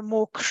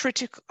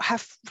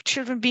have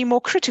children be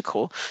more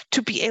critical,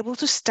 to be able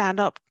to stand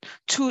up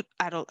to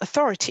adult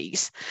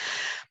authorities.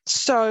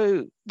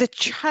 So the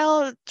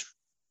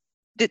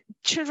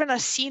children are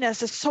seen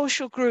as a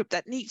social group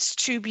that needs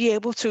to be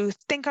able to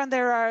think on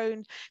their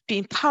own, be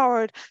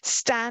empowered,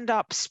 stand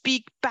up,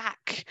 speak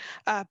back,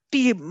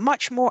 be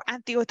much more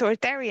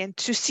anti-authoritarian,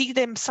 to see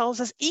themselves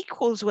as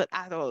equals with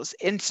adults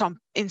in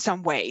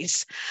some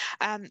ways.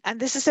 And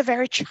this is a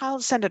very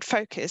child-centered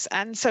focus.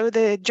 And so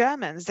the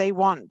Germans, they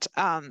want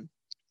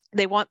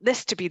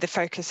this to be the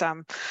focus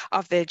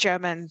of their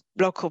German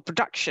local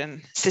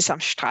production,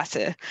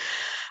 Sesamstraße.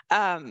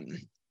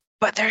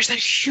 But there's a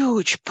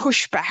huge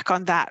pushback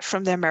on that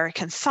from the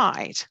American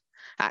side,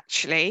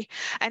 actually.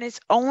 And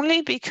it's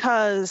only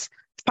because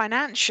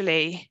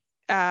financially,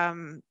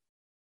 the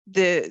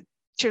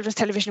Children's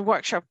Television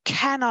Workshop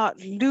cannot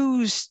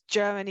lose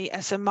Germany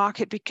as a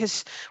market,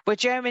 because where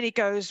Germany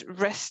goes,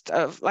 rest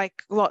of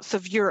lots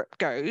of Europe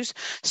goes.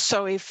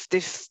 So if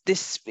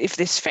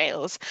this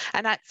fails,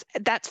 and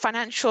that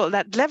financial,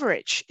 that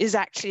leverage is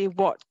actually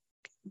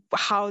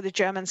how the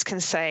Germans can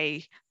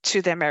say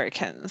to the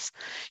Americans,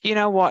 you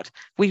know what,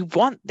 we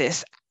want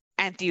this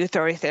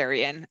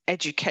anti-authoritarian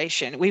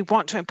education. We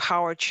want to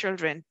empower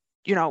children.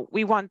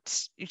 We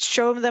want to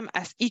show them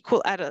as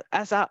equal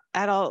as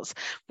adults.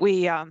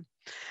 And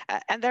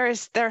there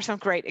are some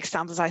great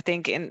examples, I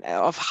think,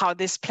 of how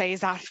this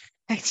plays out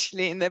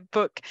actually in the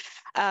book.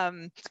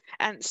 And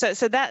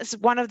so that's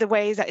one of the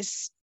ways that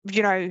is,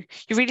 you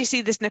really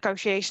see this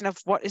negotiation of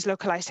what is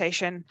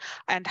localization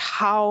and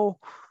how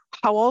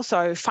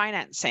also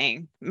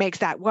financing makes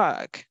that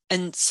work.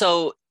 And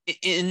so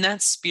in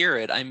that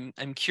spirit, I'm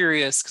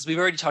curious, because we've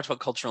already talked about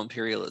cultural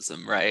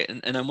imperialism, right?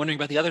 And I'm wondering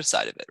about the other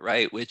side of it,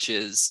 right? Which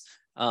is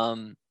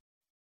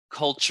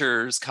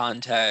cultures,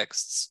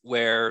 contexts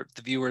where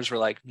the viewers were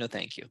like, no,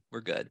 thank you,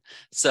 we're good.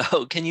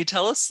 So can you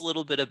tell us a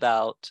little bit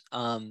about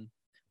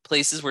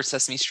places where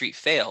Sesame Street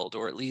failed,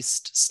 or at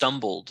least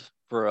stumbled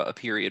for a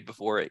period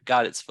before it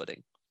got its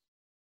footing?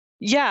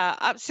 Yeah,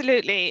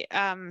 absolutely.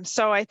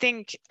 So I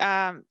think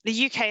the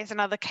UK is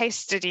another case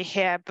study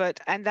here,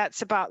 and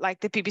that's about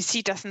the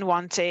BBC doesn't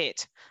want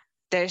it.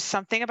 There's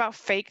something about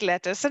fake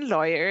letters and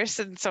lawyers,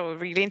 and so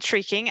really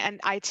intriguing,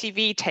 and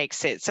ITV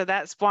takes it. So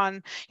that's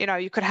one,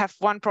 you could have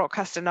one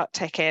broadcaster not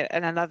take it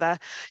and another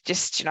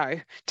just,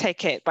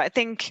 take it. But I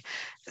think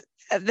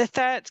the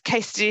third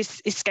case study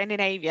is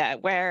Scandinavia,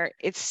 where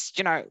it's,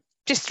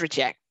 just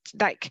reject.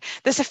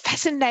 There's a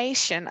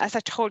fascination, as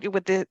I told you,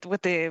 with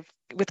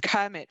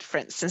Kermit, for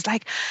instance.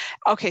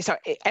 Okay, so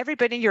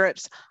everybody in Europe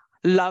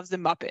loves the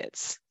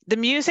Muppets, the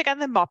music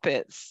and the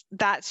Muppets.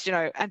 That's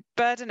and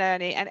Bert and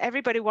Ernie, and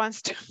everybody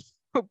wants to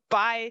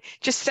buy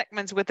just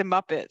segments with the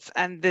Muppets,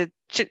 and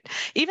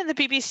even the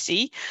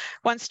BBC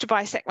wants to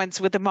buy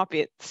segments with the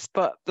Muppets,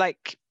 but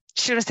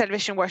Children's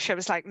Television Workshop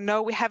is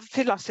no, we have a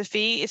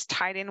philosophy. It's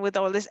tied in with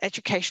all this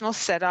educational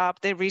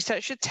setup, the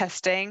research and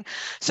testing.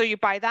 So you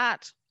buy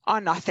that or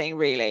nothing,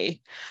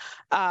 really.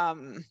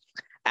 And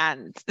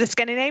the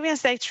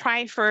Scandinavians, they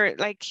try for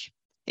a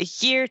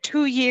year,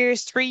 2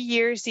 years, 3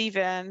 years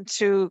even,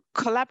 to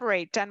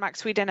collaborate, Denmark,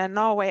 Sweden, and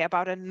Norway,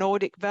 about a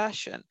Nordic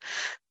version.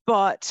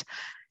 But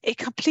it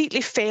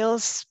completely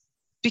fails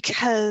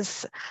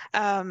because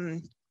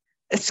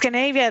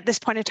Scandinavia at this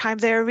point in time,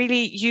 they're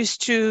really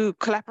used to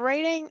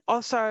collaborating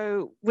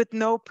also with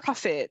no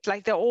profit.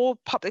 They're all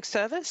public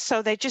service,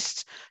 so they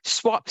just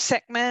swap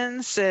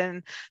segments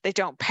and they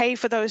don't pay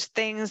for those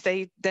things.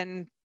 They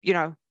then,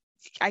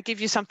 I give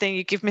you something,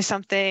 you give me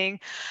something,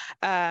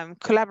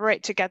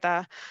 collaborate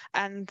together,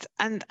 and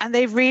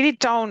they really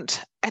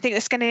don't. I think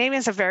the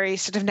Scandinavians are very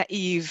sort of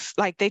naive.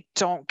 They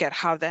don't get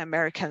how the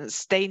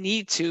Americans, they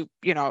need to,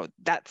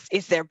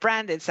 it's their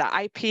brand, it's their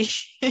IP.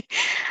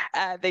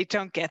 They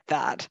don't get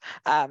that.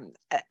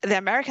 The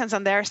Americans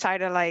on their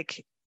side are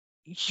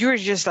you're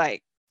just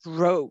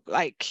rogue,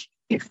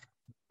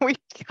 we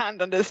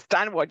can't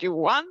understand what you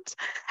want.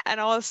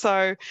 And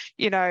also,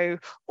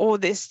 all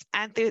this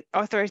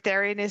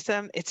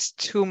anti-authoritarianism, it's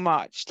too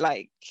much.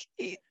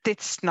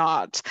 It's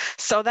not.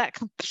 So that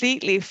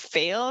completely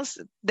fails.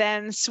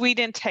 Then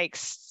Sweden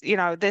takes,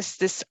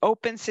 this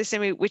Open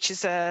Sesame, which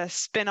is a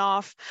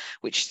spin-off,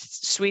 which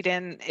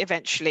Sweden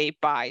eventually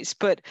buys.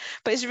 But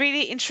it's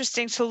really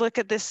interesting to look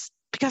at this,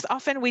 because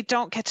often we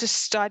don't get to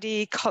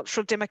study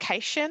cultural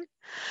demarcation,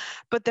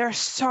 but there are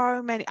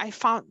so many. I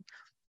found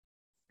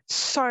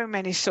so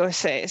many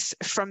sources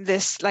from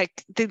this,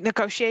 the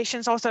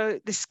negotiations, also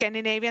the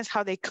Scandinavians,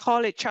 how they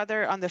call each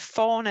other on the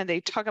phone and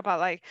they talk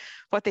about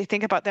what they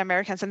think about the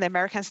Americans, and the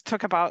Americans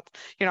talk about,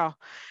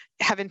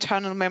 have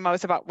internal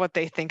memos about what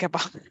they think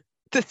about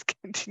the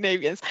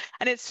Scandinavians.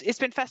 And it's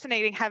been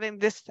fascinating having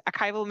this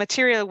archival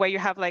material where you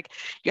have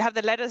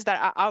the letters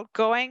that are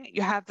outgoing,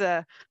 you have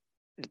the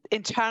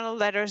internal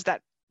letters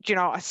that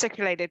are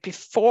circulated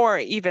before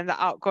even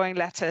the outgoing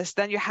letters.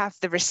 Then you have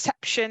the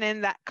reception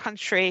in that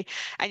country,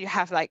 and you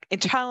have like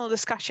internal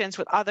discussions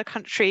with other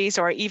countries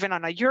or even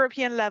on a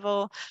European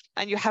level,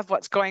 and you have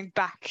what's going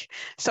back.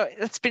 So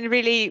it's been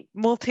really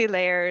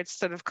multi-layered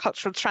sort of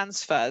cultural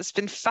transfer. It's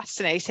been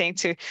fascinating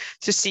to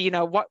see,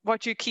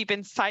 what you keep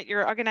inside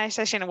your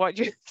organization and what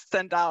you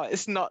send out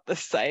is not the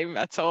same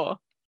at all.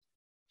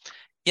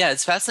 Yeah,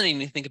 it's fascinating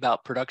to think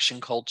about production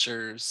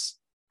cultures,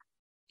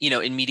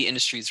 in media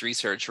industries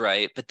research,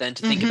 right? But then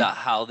to think about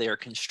how they are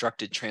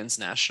constructed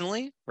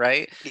transnationally,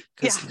 right?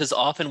 Because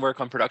often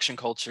work on production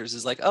cultures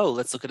is like, oh,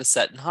 let's look at a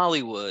set in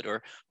Hollywood,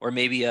 or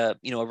maybe a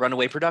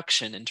runaway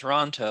production in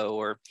Toronto,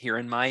 or here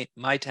in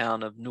my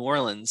town of New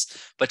Orleans.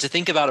 But to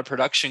think about a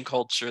production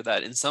culture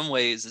that in some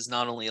ways is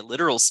not only a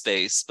literal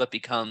space, but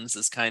becomes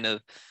this kind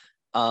of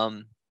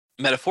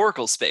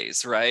metaphorical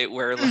space, right?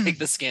 Where like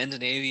the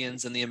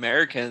Scandinavians and the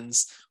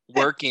Americans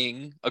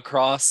working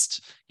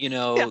across,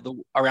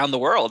 around the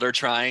world are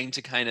trying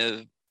to kind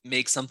of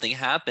make something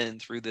happen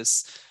through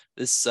this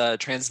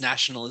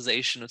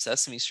transnationalization of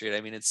Sesame Street.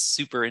 I mean, it's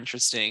super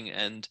interesting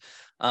and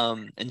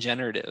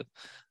generative.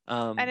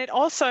 And it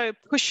also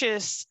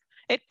pushes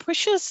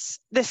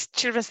this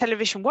children's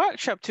television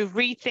workshop to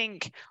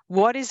rethink,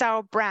 what is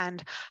our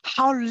brand?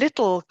 How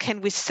little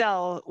can we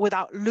sell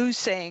without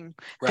losing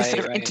the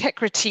sort of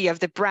integrity of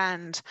the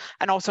brand,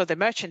 and also the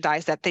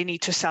merchandise that they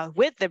need to sell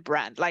with the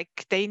brand?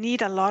 Like, they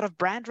need a lot of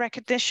brand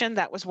recognition.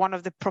 That was one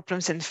of the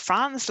problems in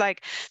France.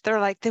 Like, they're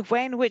like, the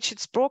way in which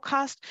it's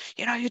broadcast,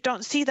 you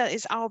don't see that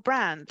is our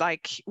brand.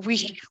 Like,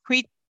 we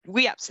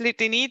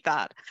absolutely need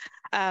that.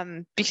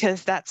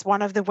 Because that's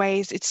one of the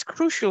ways it's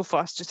crucial for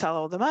us to sell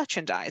all the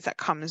merchandise that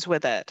comes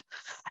with it.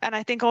 And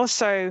I think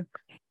also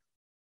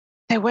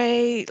the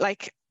way,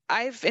 like,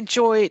 I've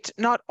enjoyed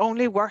not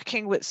only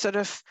working with sort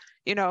of,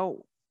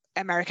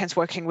 Americans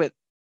working with,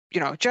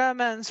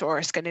 Germans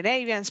or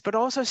Scandinavians, but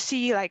also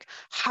see, like,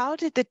 how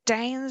did the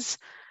Danes,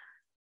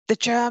 the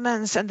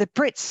Germans, and the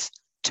Brits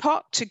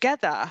talk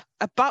together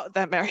about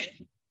the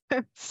Americans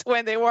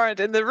when they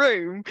weren't in the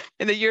room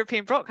in the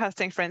European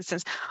broadcasting, for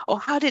instance? Or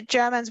how did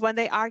Germans, when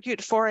they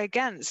argued for or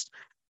against,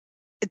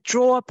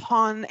 draw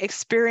upon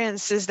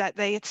experiences that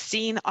they had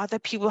seen other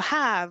people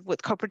have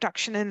with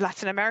co-production in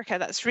Latin America?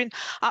 That's been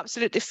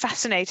absolutely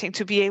fascinating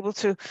to be able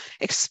to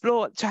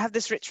explore, to have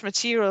this rich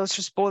material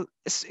to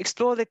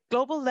explore the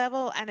global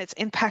level and its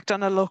impact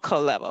on a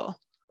local level.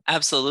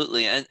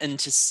 Absolutely. And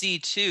to see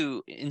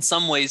too, in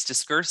some ways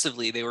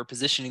discursively, they were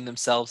positioning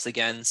themselves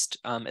against,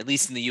 at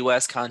least in the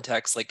US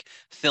context, like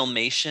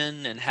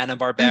Filmation and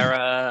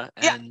Hanna-Barbera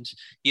and,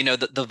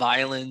 the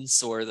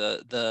violence or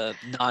the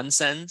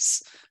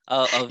nonsense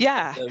of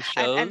those shows.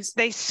 And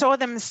they saw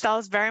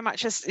themselves very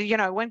much as,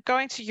 when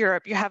going to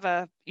Europe, you have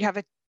a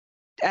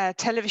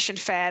television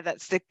fair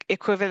that's the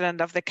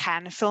equivalent of the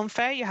Cannes Film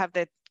Fair. You have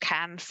the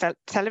Cannes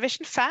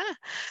Television Fair.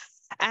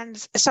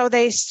 And so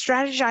they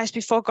strategized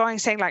before going,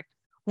 saying, like,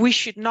 we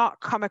should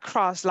not come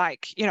across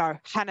like,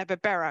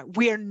 Hanna-Barbera.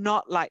 We're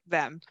not like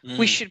them.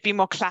 We should be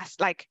more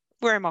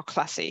we're more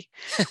classy.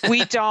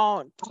 We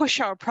don't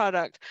push our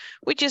product.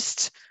 We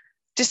just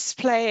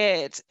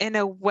display it in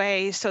a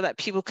way so that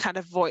people can't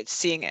avoid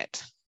seeing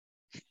it.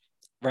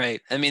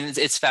 Right. I mean,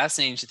 it's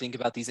fascinating to think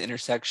about these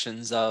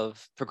intersections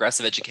of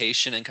progressive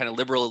education and kind of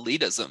liberal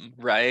elitism,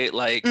 right?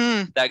 Like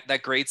that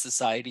great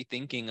society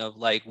thinking of,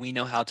 like, we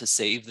know how to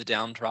save the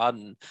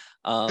downtrodden,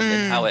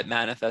 and how it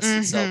manifests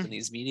itself in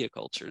these media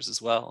cultures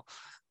as well.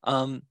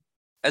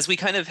 As we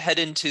kind of head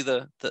into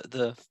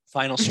the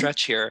final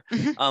stretch here,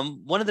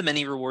 one of the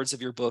many rewards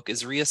of your book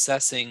is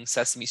reassessing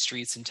Sesame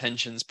Street's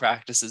intentions,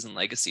 practices, and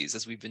legacies,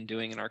 as we've been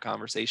doing in our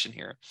conversation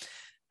here.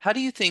 How do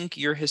you think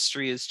your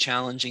history is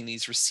challenging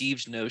these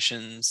received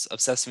notions of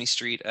Sesame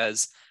Street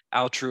as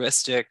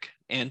altruistic,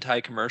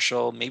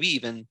 anti-commercial, maybe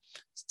even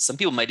some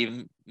people might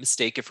even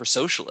mistake it for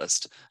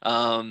socialist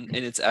in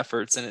its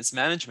efforts and its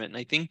management? And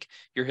I think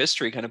your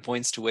history kind of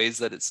points to ways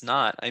that it's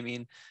not. I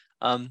mean,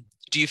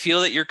 do you feel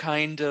that you're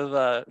kind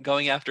of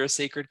going after a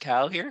sacred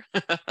cow here?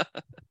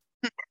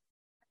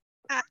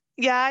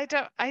 Yeah,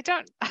 I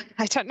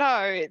don't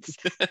know.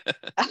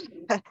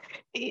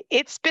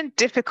 It's been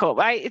difficult,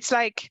 right? It's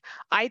like,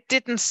 I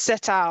didn't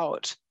set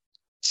out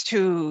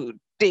to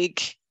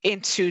dig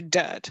into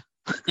dirt.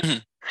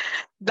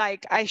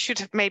 Like, I should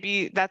have,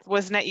 maybe that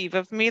was naive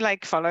of me,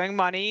 like, following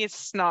money.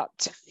 It's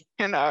not,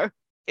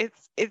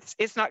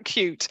 it's not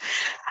cute.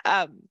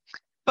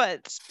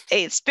 But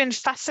it's been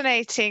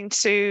fascinating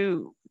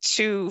to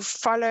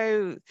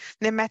follow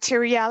the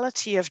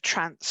materiality of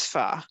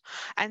transfer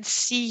and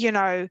see,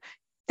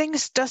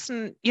 things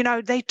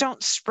they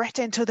don't spread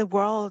into the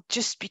world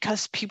just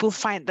because people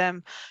find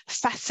them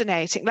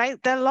fascinating.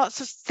 Like, there are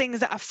lots of things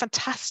that are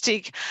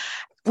fantastic,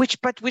 which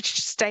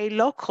stay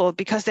local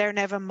because they're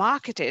never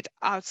marketed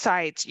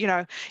outside.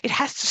 It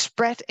has to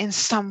spread in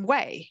some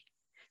way.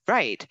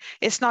 Right.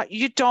 It's not,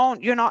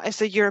 you're not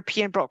as a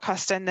European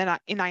broadcaster in the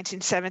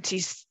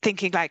 1970s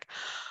thinking like,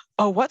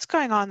 oh, what's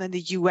going on in the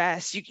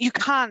US? You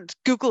can't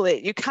Google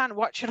it. You can't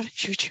watch it on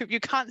YouTube. You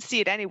can't see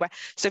it anywhere.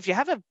 So if you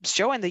have a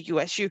show in the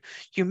US, you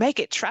make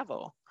it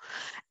travel.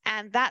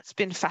 And that's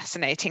been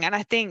fascinating. And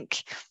I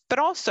think, but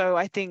also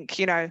I think,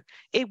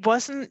 it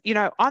wasn't,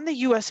 on the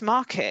US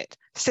market,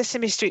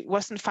 Sesame Street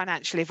wasn't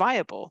financially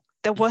viable.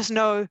 There was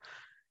no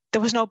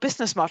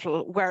business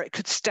model where it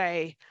could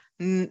stay,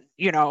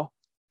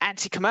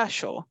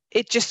 anti-commercial.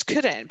 It just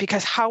couldn't,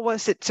 because how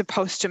was it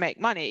supposed to make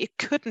money? It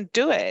couldn't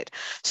do it.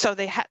 So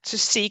they had to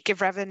seek a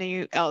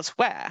revenue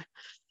elsewhere.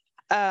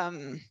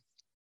 And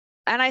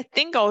I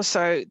think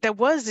also there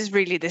was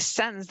this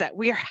sense that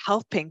we are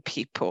helping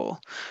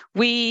people.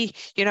 We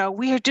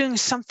are doing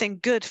something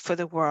good for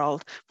the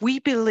world. We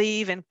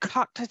believe in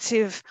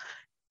cognitive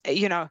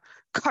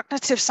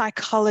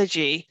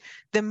psychology,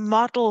 the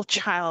model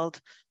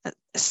child,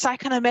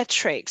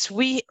 psychometrics.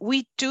 We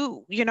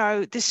do,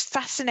 this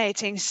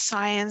fascinating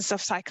science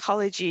of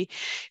psychology.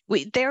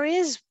 There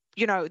is,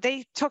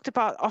 they talked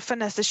about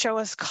often as the show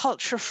as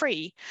culture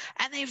free,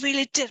 and they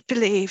really did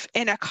believe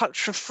in a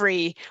culture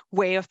free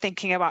way of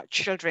thinking about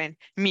children,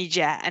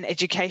 media, and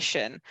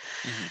education.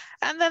 Mm-hmm.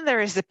 And then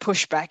there is the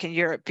pushback in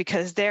Europe,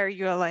 because there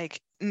you're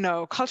like,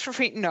 no, culture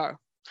free, no.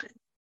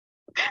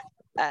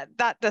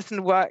 That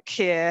doesn't work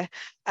here.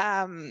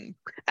 And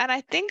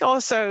I think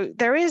also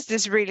there is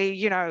this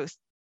really,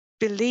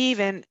 believe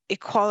in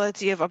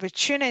equality of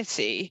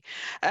opportunity,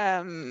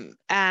 and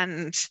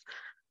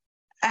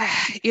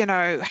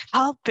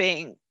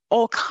helping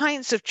all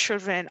kinds of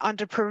children,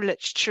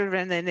 underprivileged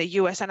children in the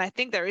US. And I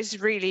think there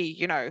is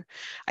really, I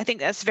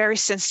think that's very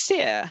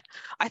sincere.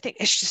 I think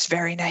it's just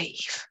very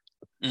naive.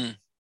 Mm.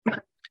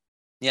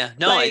 Yeah,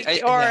 no,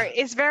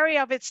 it's very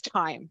of its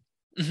time.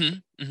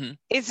 Mm-hmm, mm-hmm.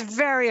 It's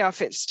very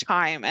of its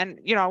time, and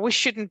we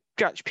shouldn't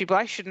judge people.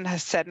 I shouldn't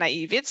have said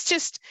naive. It's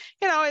just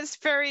it's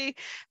very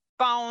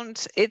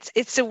bound.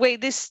 It's a way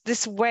this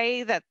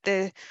way that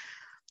the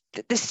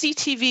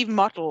CTV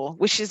model,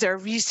 which is a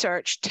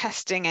research,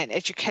 testing, and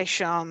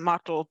educational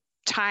model,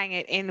 tying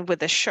it in with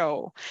the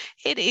show,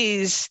 it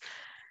is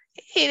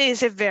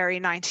a very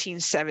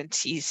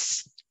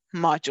 1970s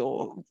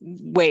model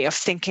way of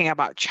thinking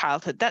about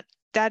childhood.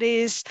 That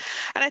is,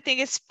 and I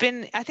think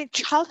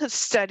childhood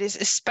studies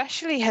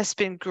especially has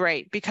been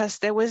great, because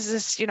there was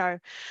this,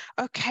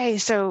 okay,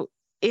 so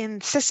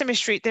in Sesame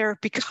Street, there are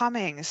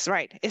becomings,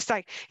 right? It's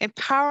like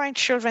empowering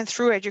children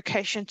through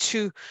education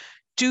to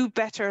do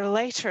better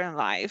later in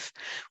life.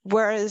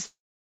 Whereas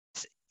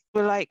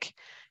we're like,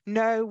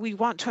 no, we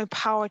want to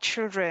empower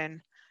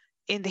children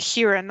in the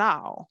here and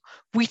now.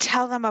 We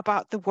tell them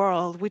about the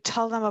world. We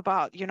tell them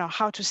about,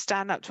 how to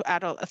stand up to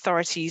adult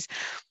authorities.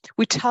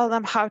 We tell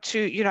them how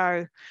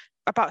to,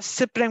 about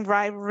sibling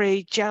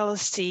rivalry,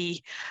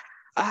 jealousy,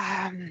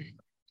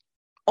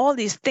 all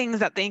these things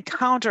that they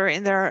encounter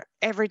in their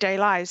everyday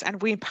lives,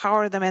 and we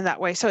empower them in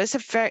that way. So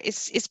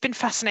it's been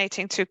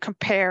fascinating to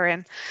compare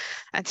and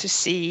to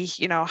see,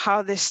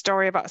 how this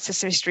story about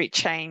Sesame Street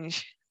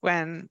changed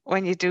when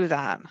you do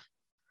that.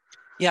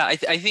 Yeah, I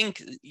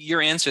think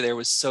your answer there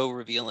was so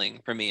revealing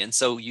for me and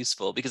so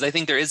useful, because I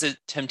think there is a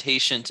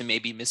temptation to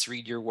maybe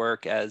misread your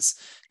work as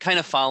kind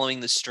of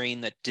following the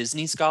strain that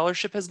Disney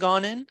scholarship has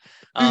gone in.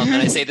 And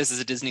I say this as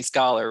a Disney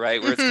scholar,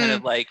 right? Where it's kind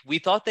of like, we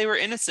thought they were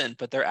innocent,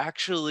 but they're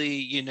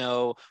actually,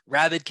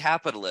 rabid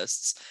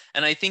capitalists.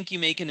 And I think you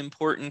make an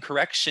important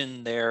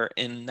correction there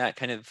in that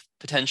kind of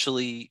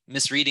potentially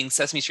misreading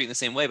Sesame Street in the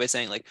same way by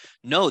saying like,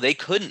 no, they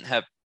couldn't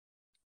have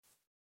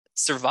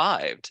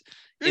survived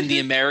in the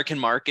American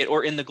market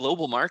or in the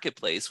global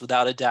marketplace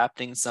without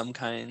adapting some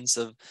kinds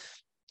of,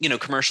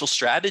 commercial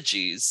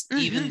strategies,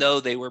 even though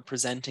they were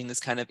presenting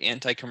this kind of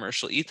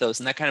anti-commercial ethos.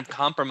 And that kind of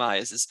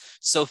compromise is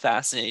so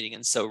fascinating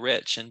and so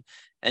rich. And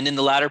in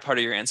the latter part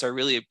of your answer, I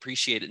really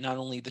appreciate it, not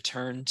only the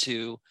turn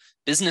to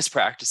business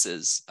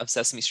practices of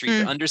Sesame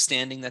Street, but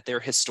understanding that they're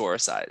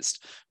historicized,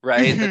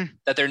 right?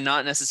 That they're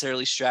not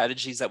necessarily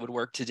strategies that would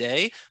work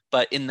today,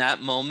 but in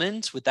that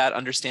moment, with that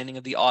understanding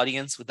of the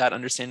audience, with that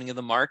understanding of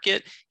the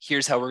market,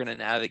 here's how we're going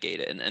to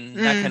navigate it. And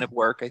that kind of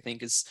work, I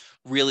think, is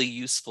really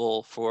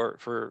useful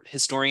for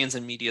historians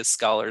and media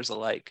scholars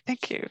alike.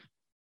 Thank you.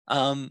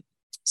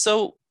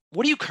 So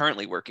what are you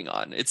currently working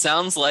on? It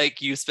sounds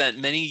like you spent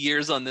many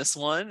years on this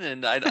one,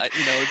 and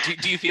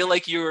do you feel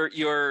like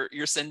you're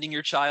sending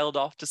your child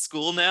off to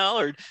school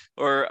now,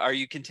 or are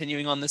you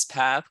continuing on this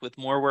path with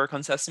more work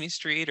on Sesame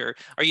Street, or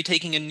are you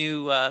taking a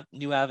new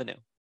avenue?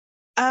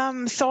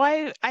 So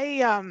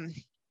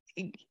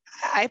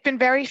I've been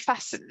very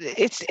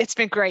fascinated. It's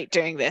been great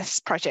doing this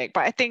project,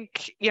 but I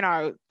think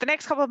the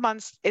next couple of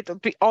months it'll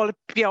be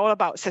all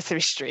about Sesame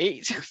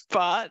Street.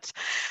 But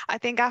I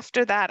think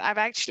after that,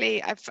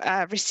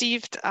 I've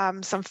received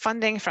some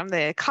funding from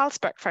the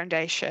Carlsberg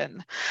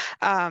Foundation,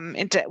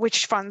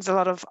 which funds a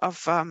lot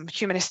of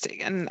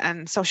humanistic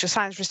and social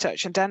science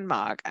research in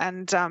Denmark,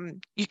 and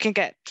you can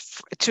get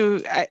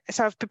to.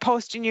 So I've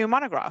proposed a new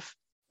monograph,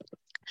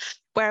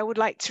 where I would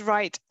like to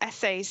write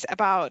essays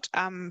about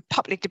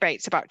public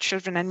debates about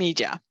children and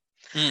media.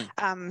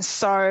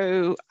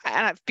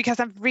 Because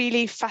I'm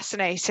really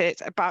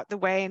fascinated about the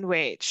way in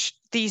which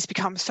these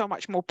become so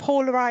much more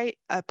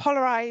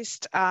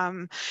polarized.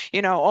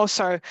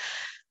 Also,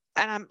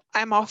 and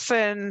I'm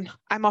often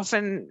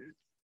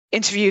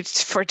interviewed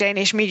for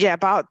Danish media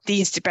about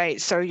these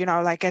debates. So,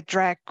 like a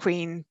drag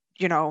queen,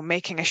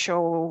 making a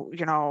show,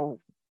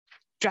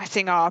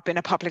 dressing up in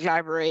a public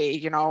library,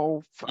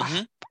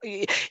 Mm-hmm.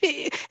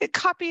 it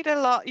copied a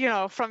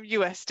lot, from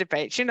US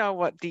debates. You know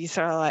what these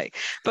are like.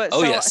 But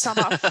Oh, so yes.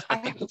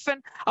 I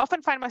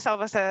often find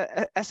myself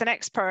as an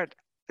expert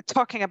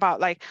talking about,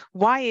 like,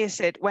 why is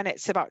it when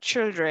it's about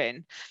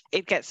children,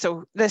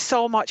 there's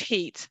so much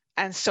heat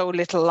and so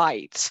little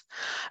light,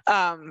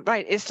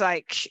 right? It's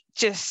like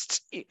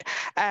just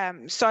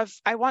so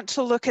I want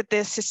to look at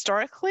this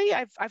historically.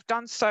 I've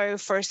done so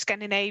for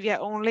Scandinavia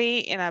only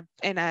in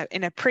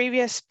a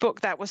previous book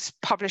that was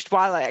published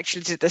while I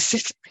actually did the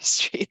Sesame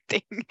Street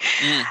thing.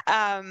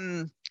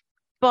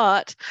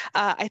 But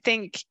I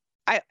think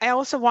I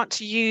also want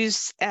to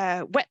use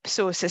web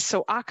sources,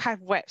 so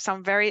archive webs.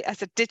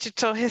 As a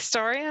digital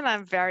historian,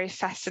 I'm very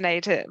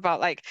fascinated about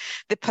like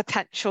the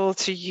potential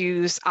to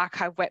use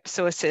archive web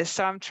sources.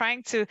 So I'm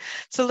trying to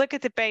look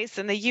at debates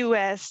in the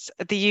US,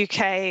 the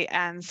UK,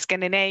 and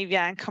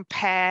Scandinavia, and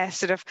compare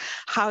sort of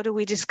how do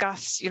we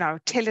discuss,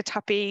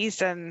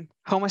 Teletubbies and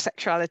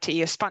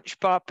homosexuality, or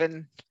SpongeBob,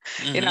 and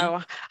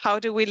how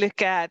do we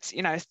look at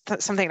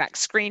something like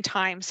screen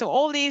time. So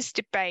all these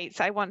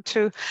debates I want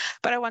to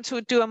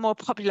do a more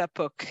popular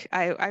book.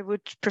 I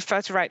would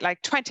prefer to write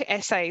like 20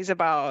 essays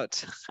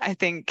about, I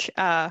think,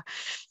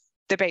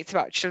 debates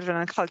about children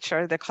and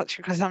culture, the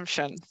cultural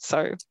consumption.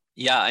 So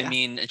yeah, I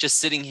mean, just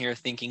sitting here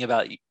thinking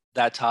about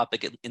that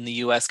topic in the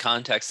US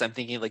context, I'm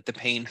thinking like the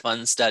pain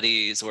fun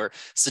studies or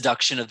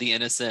seduction of the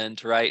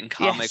innocent, right? In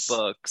comic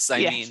books. I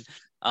mean,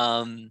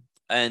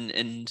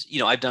 and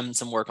I've done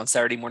some work on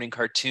Saturday morning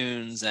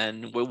cartoons,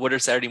 and what are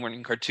Saturday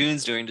morning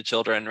cartoons doing to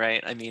children,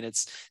 right? I mean,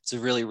 it's a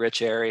really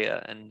rich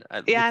area, and I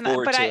look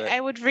forward to it. I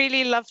would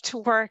really love to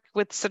work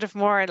with sort of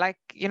more like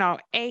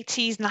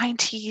 80s,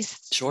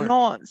 90s, Sure.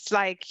 noughts,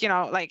 like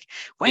like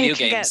where Video you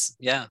can games,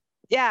 get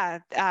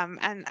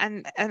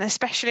and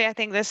especially I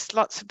think there's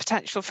lots of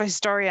potential for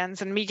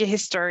historians and media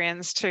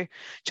historians to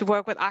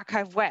work with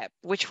archive web,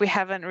 which we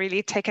haven't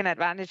really taken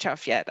advantage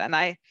of yet, and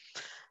I'd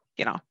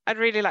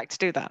really like to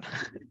do that.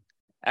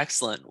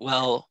 Excellent.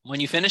 Well, when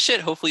you finish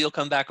it, hopefully you'll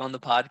come back on the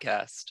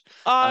podcast.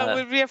 It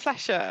would be a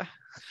pleasure.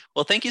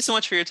 Well, thank you so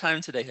much for your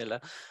time today,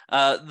 Helle.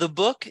 The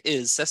book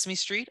is Sesame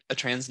Street, A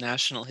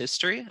Transnational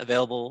History,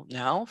 available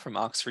now from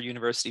Oxford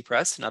University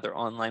Press and other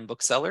online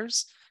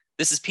booksellers.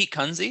 This is Pete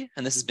Kunze,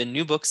 and this has been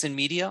New Books in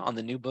Media on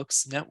the New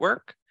Books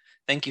Network.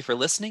 Thank you for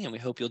listening, and we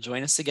hope you'll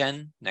join us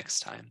again next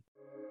time.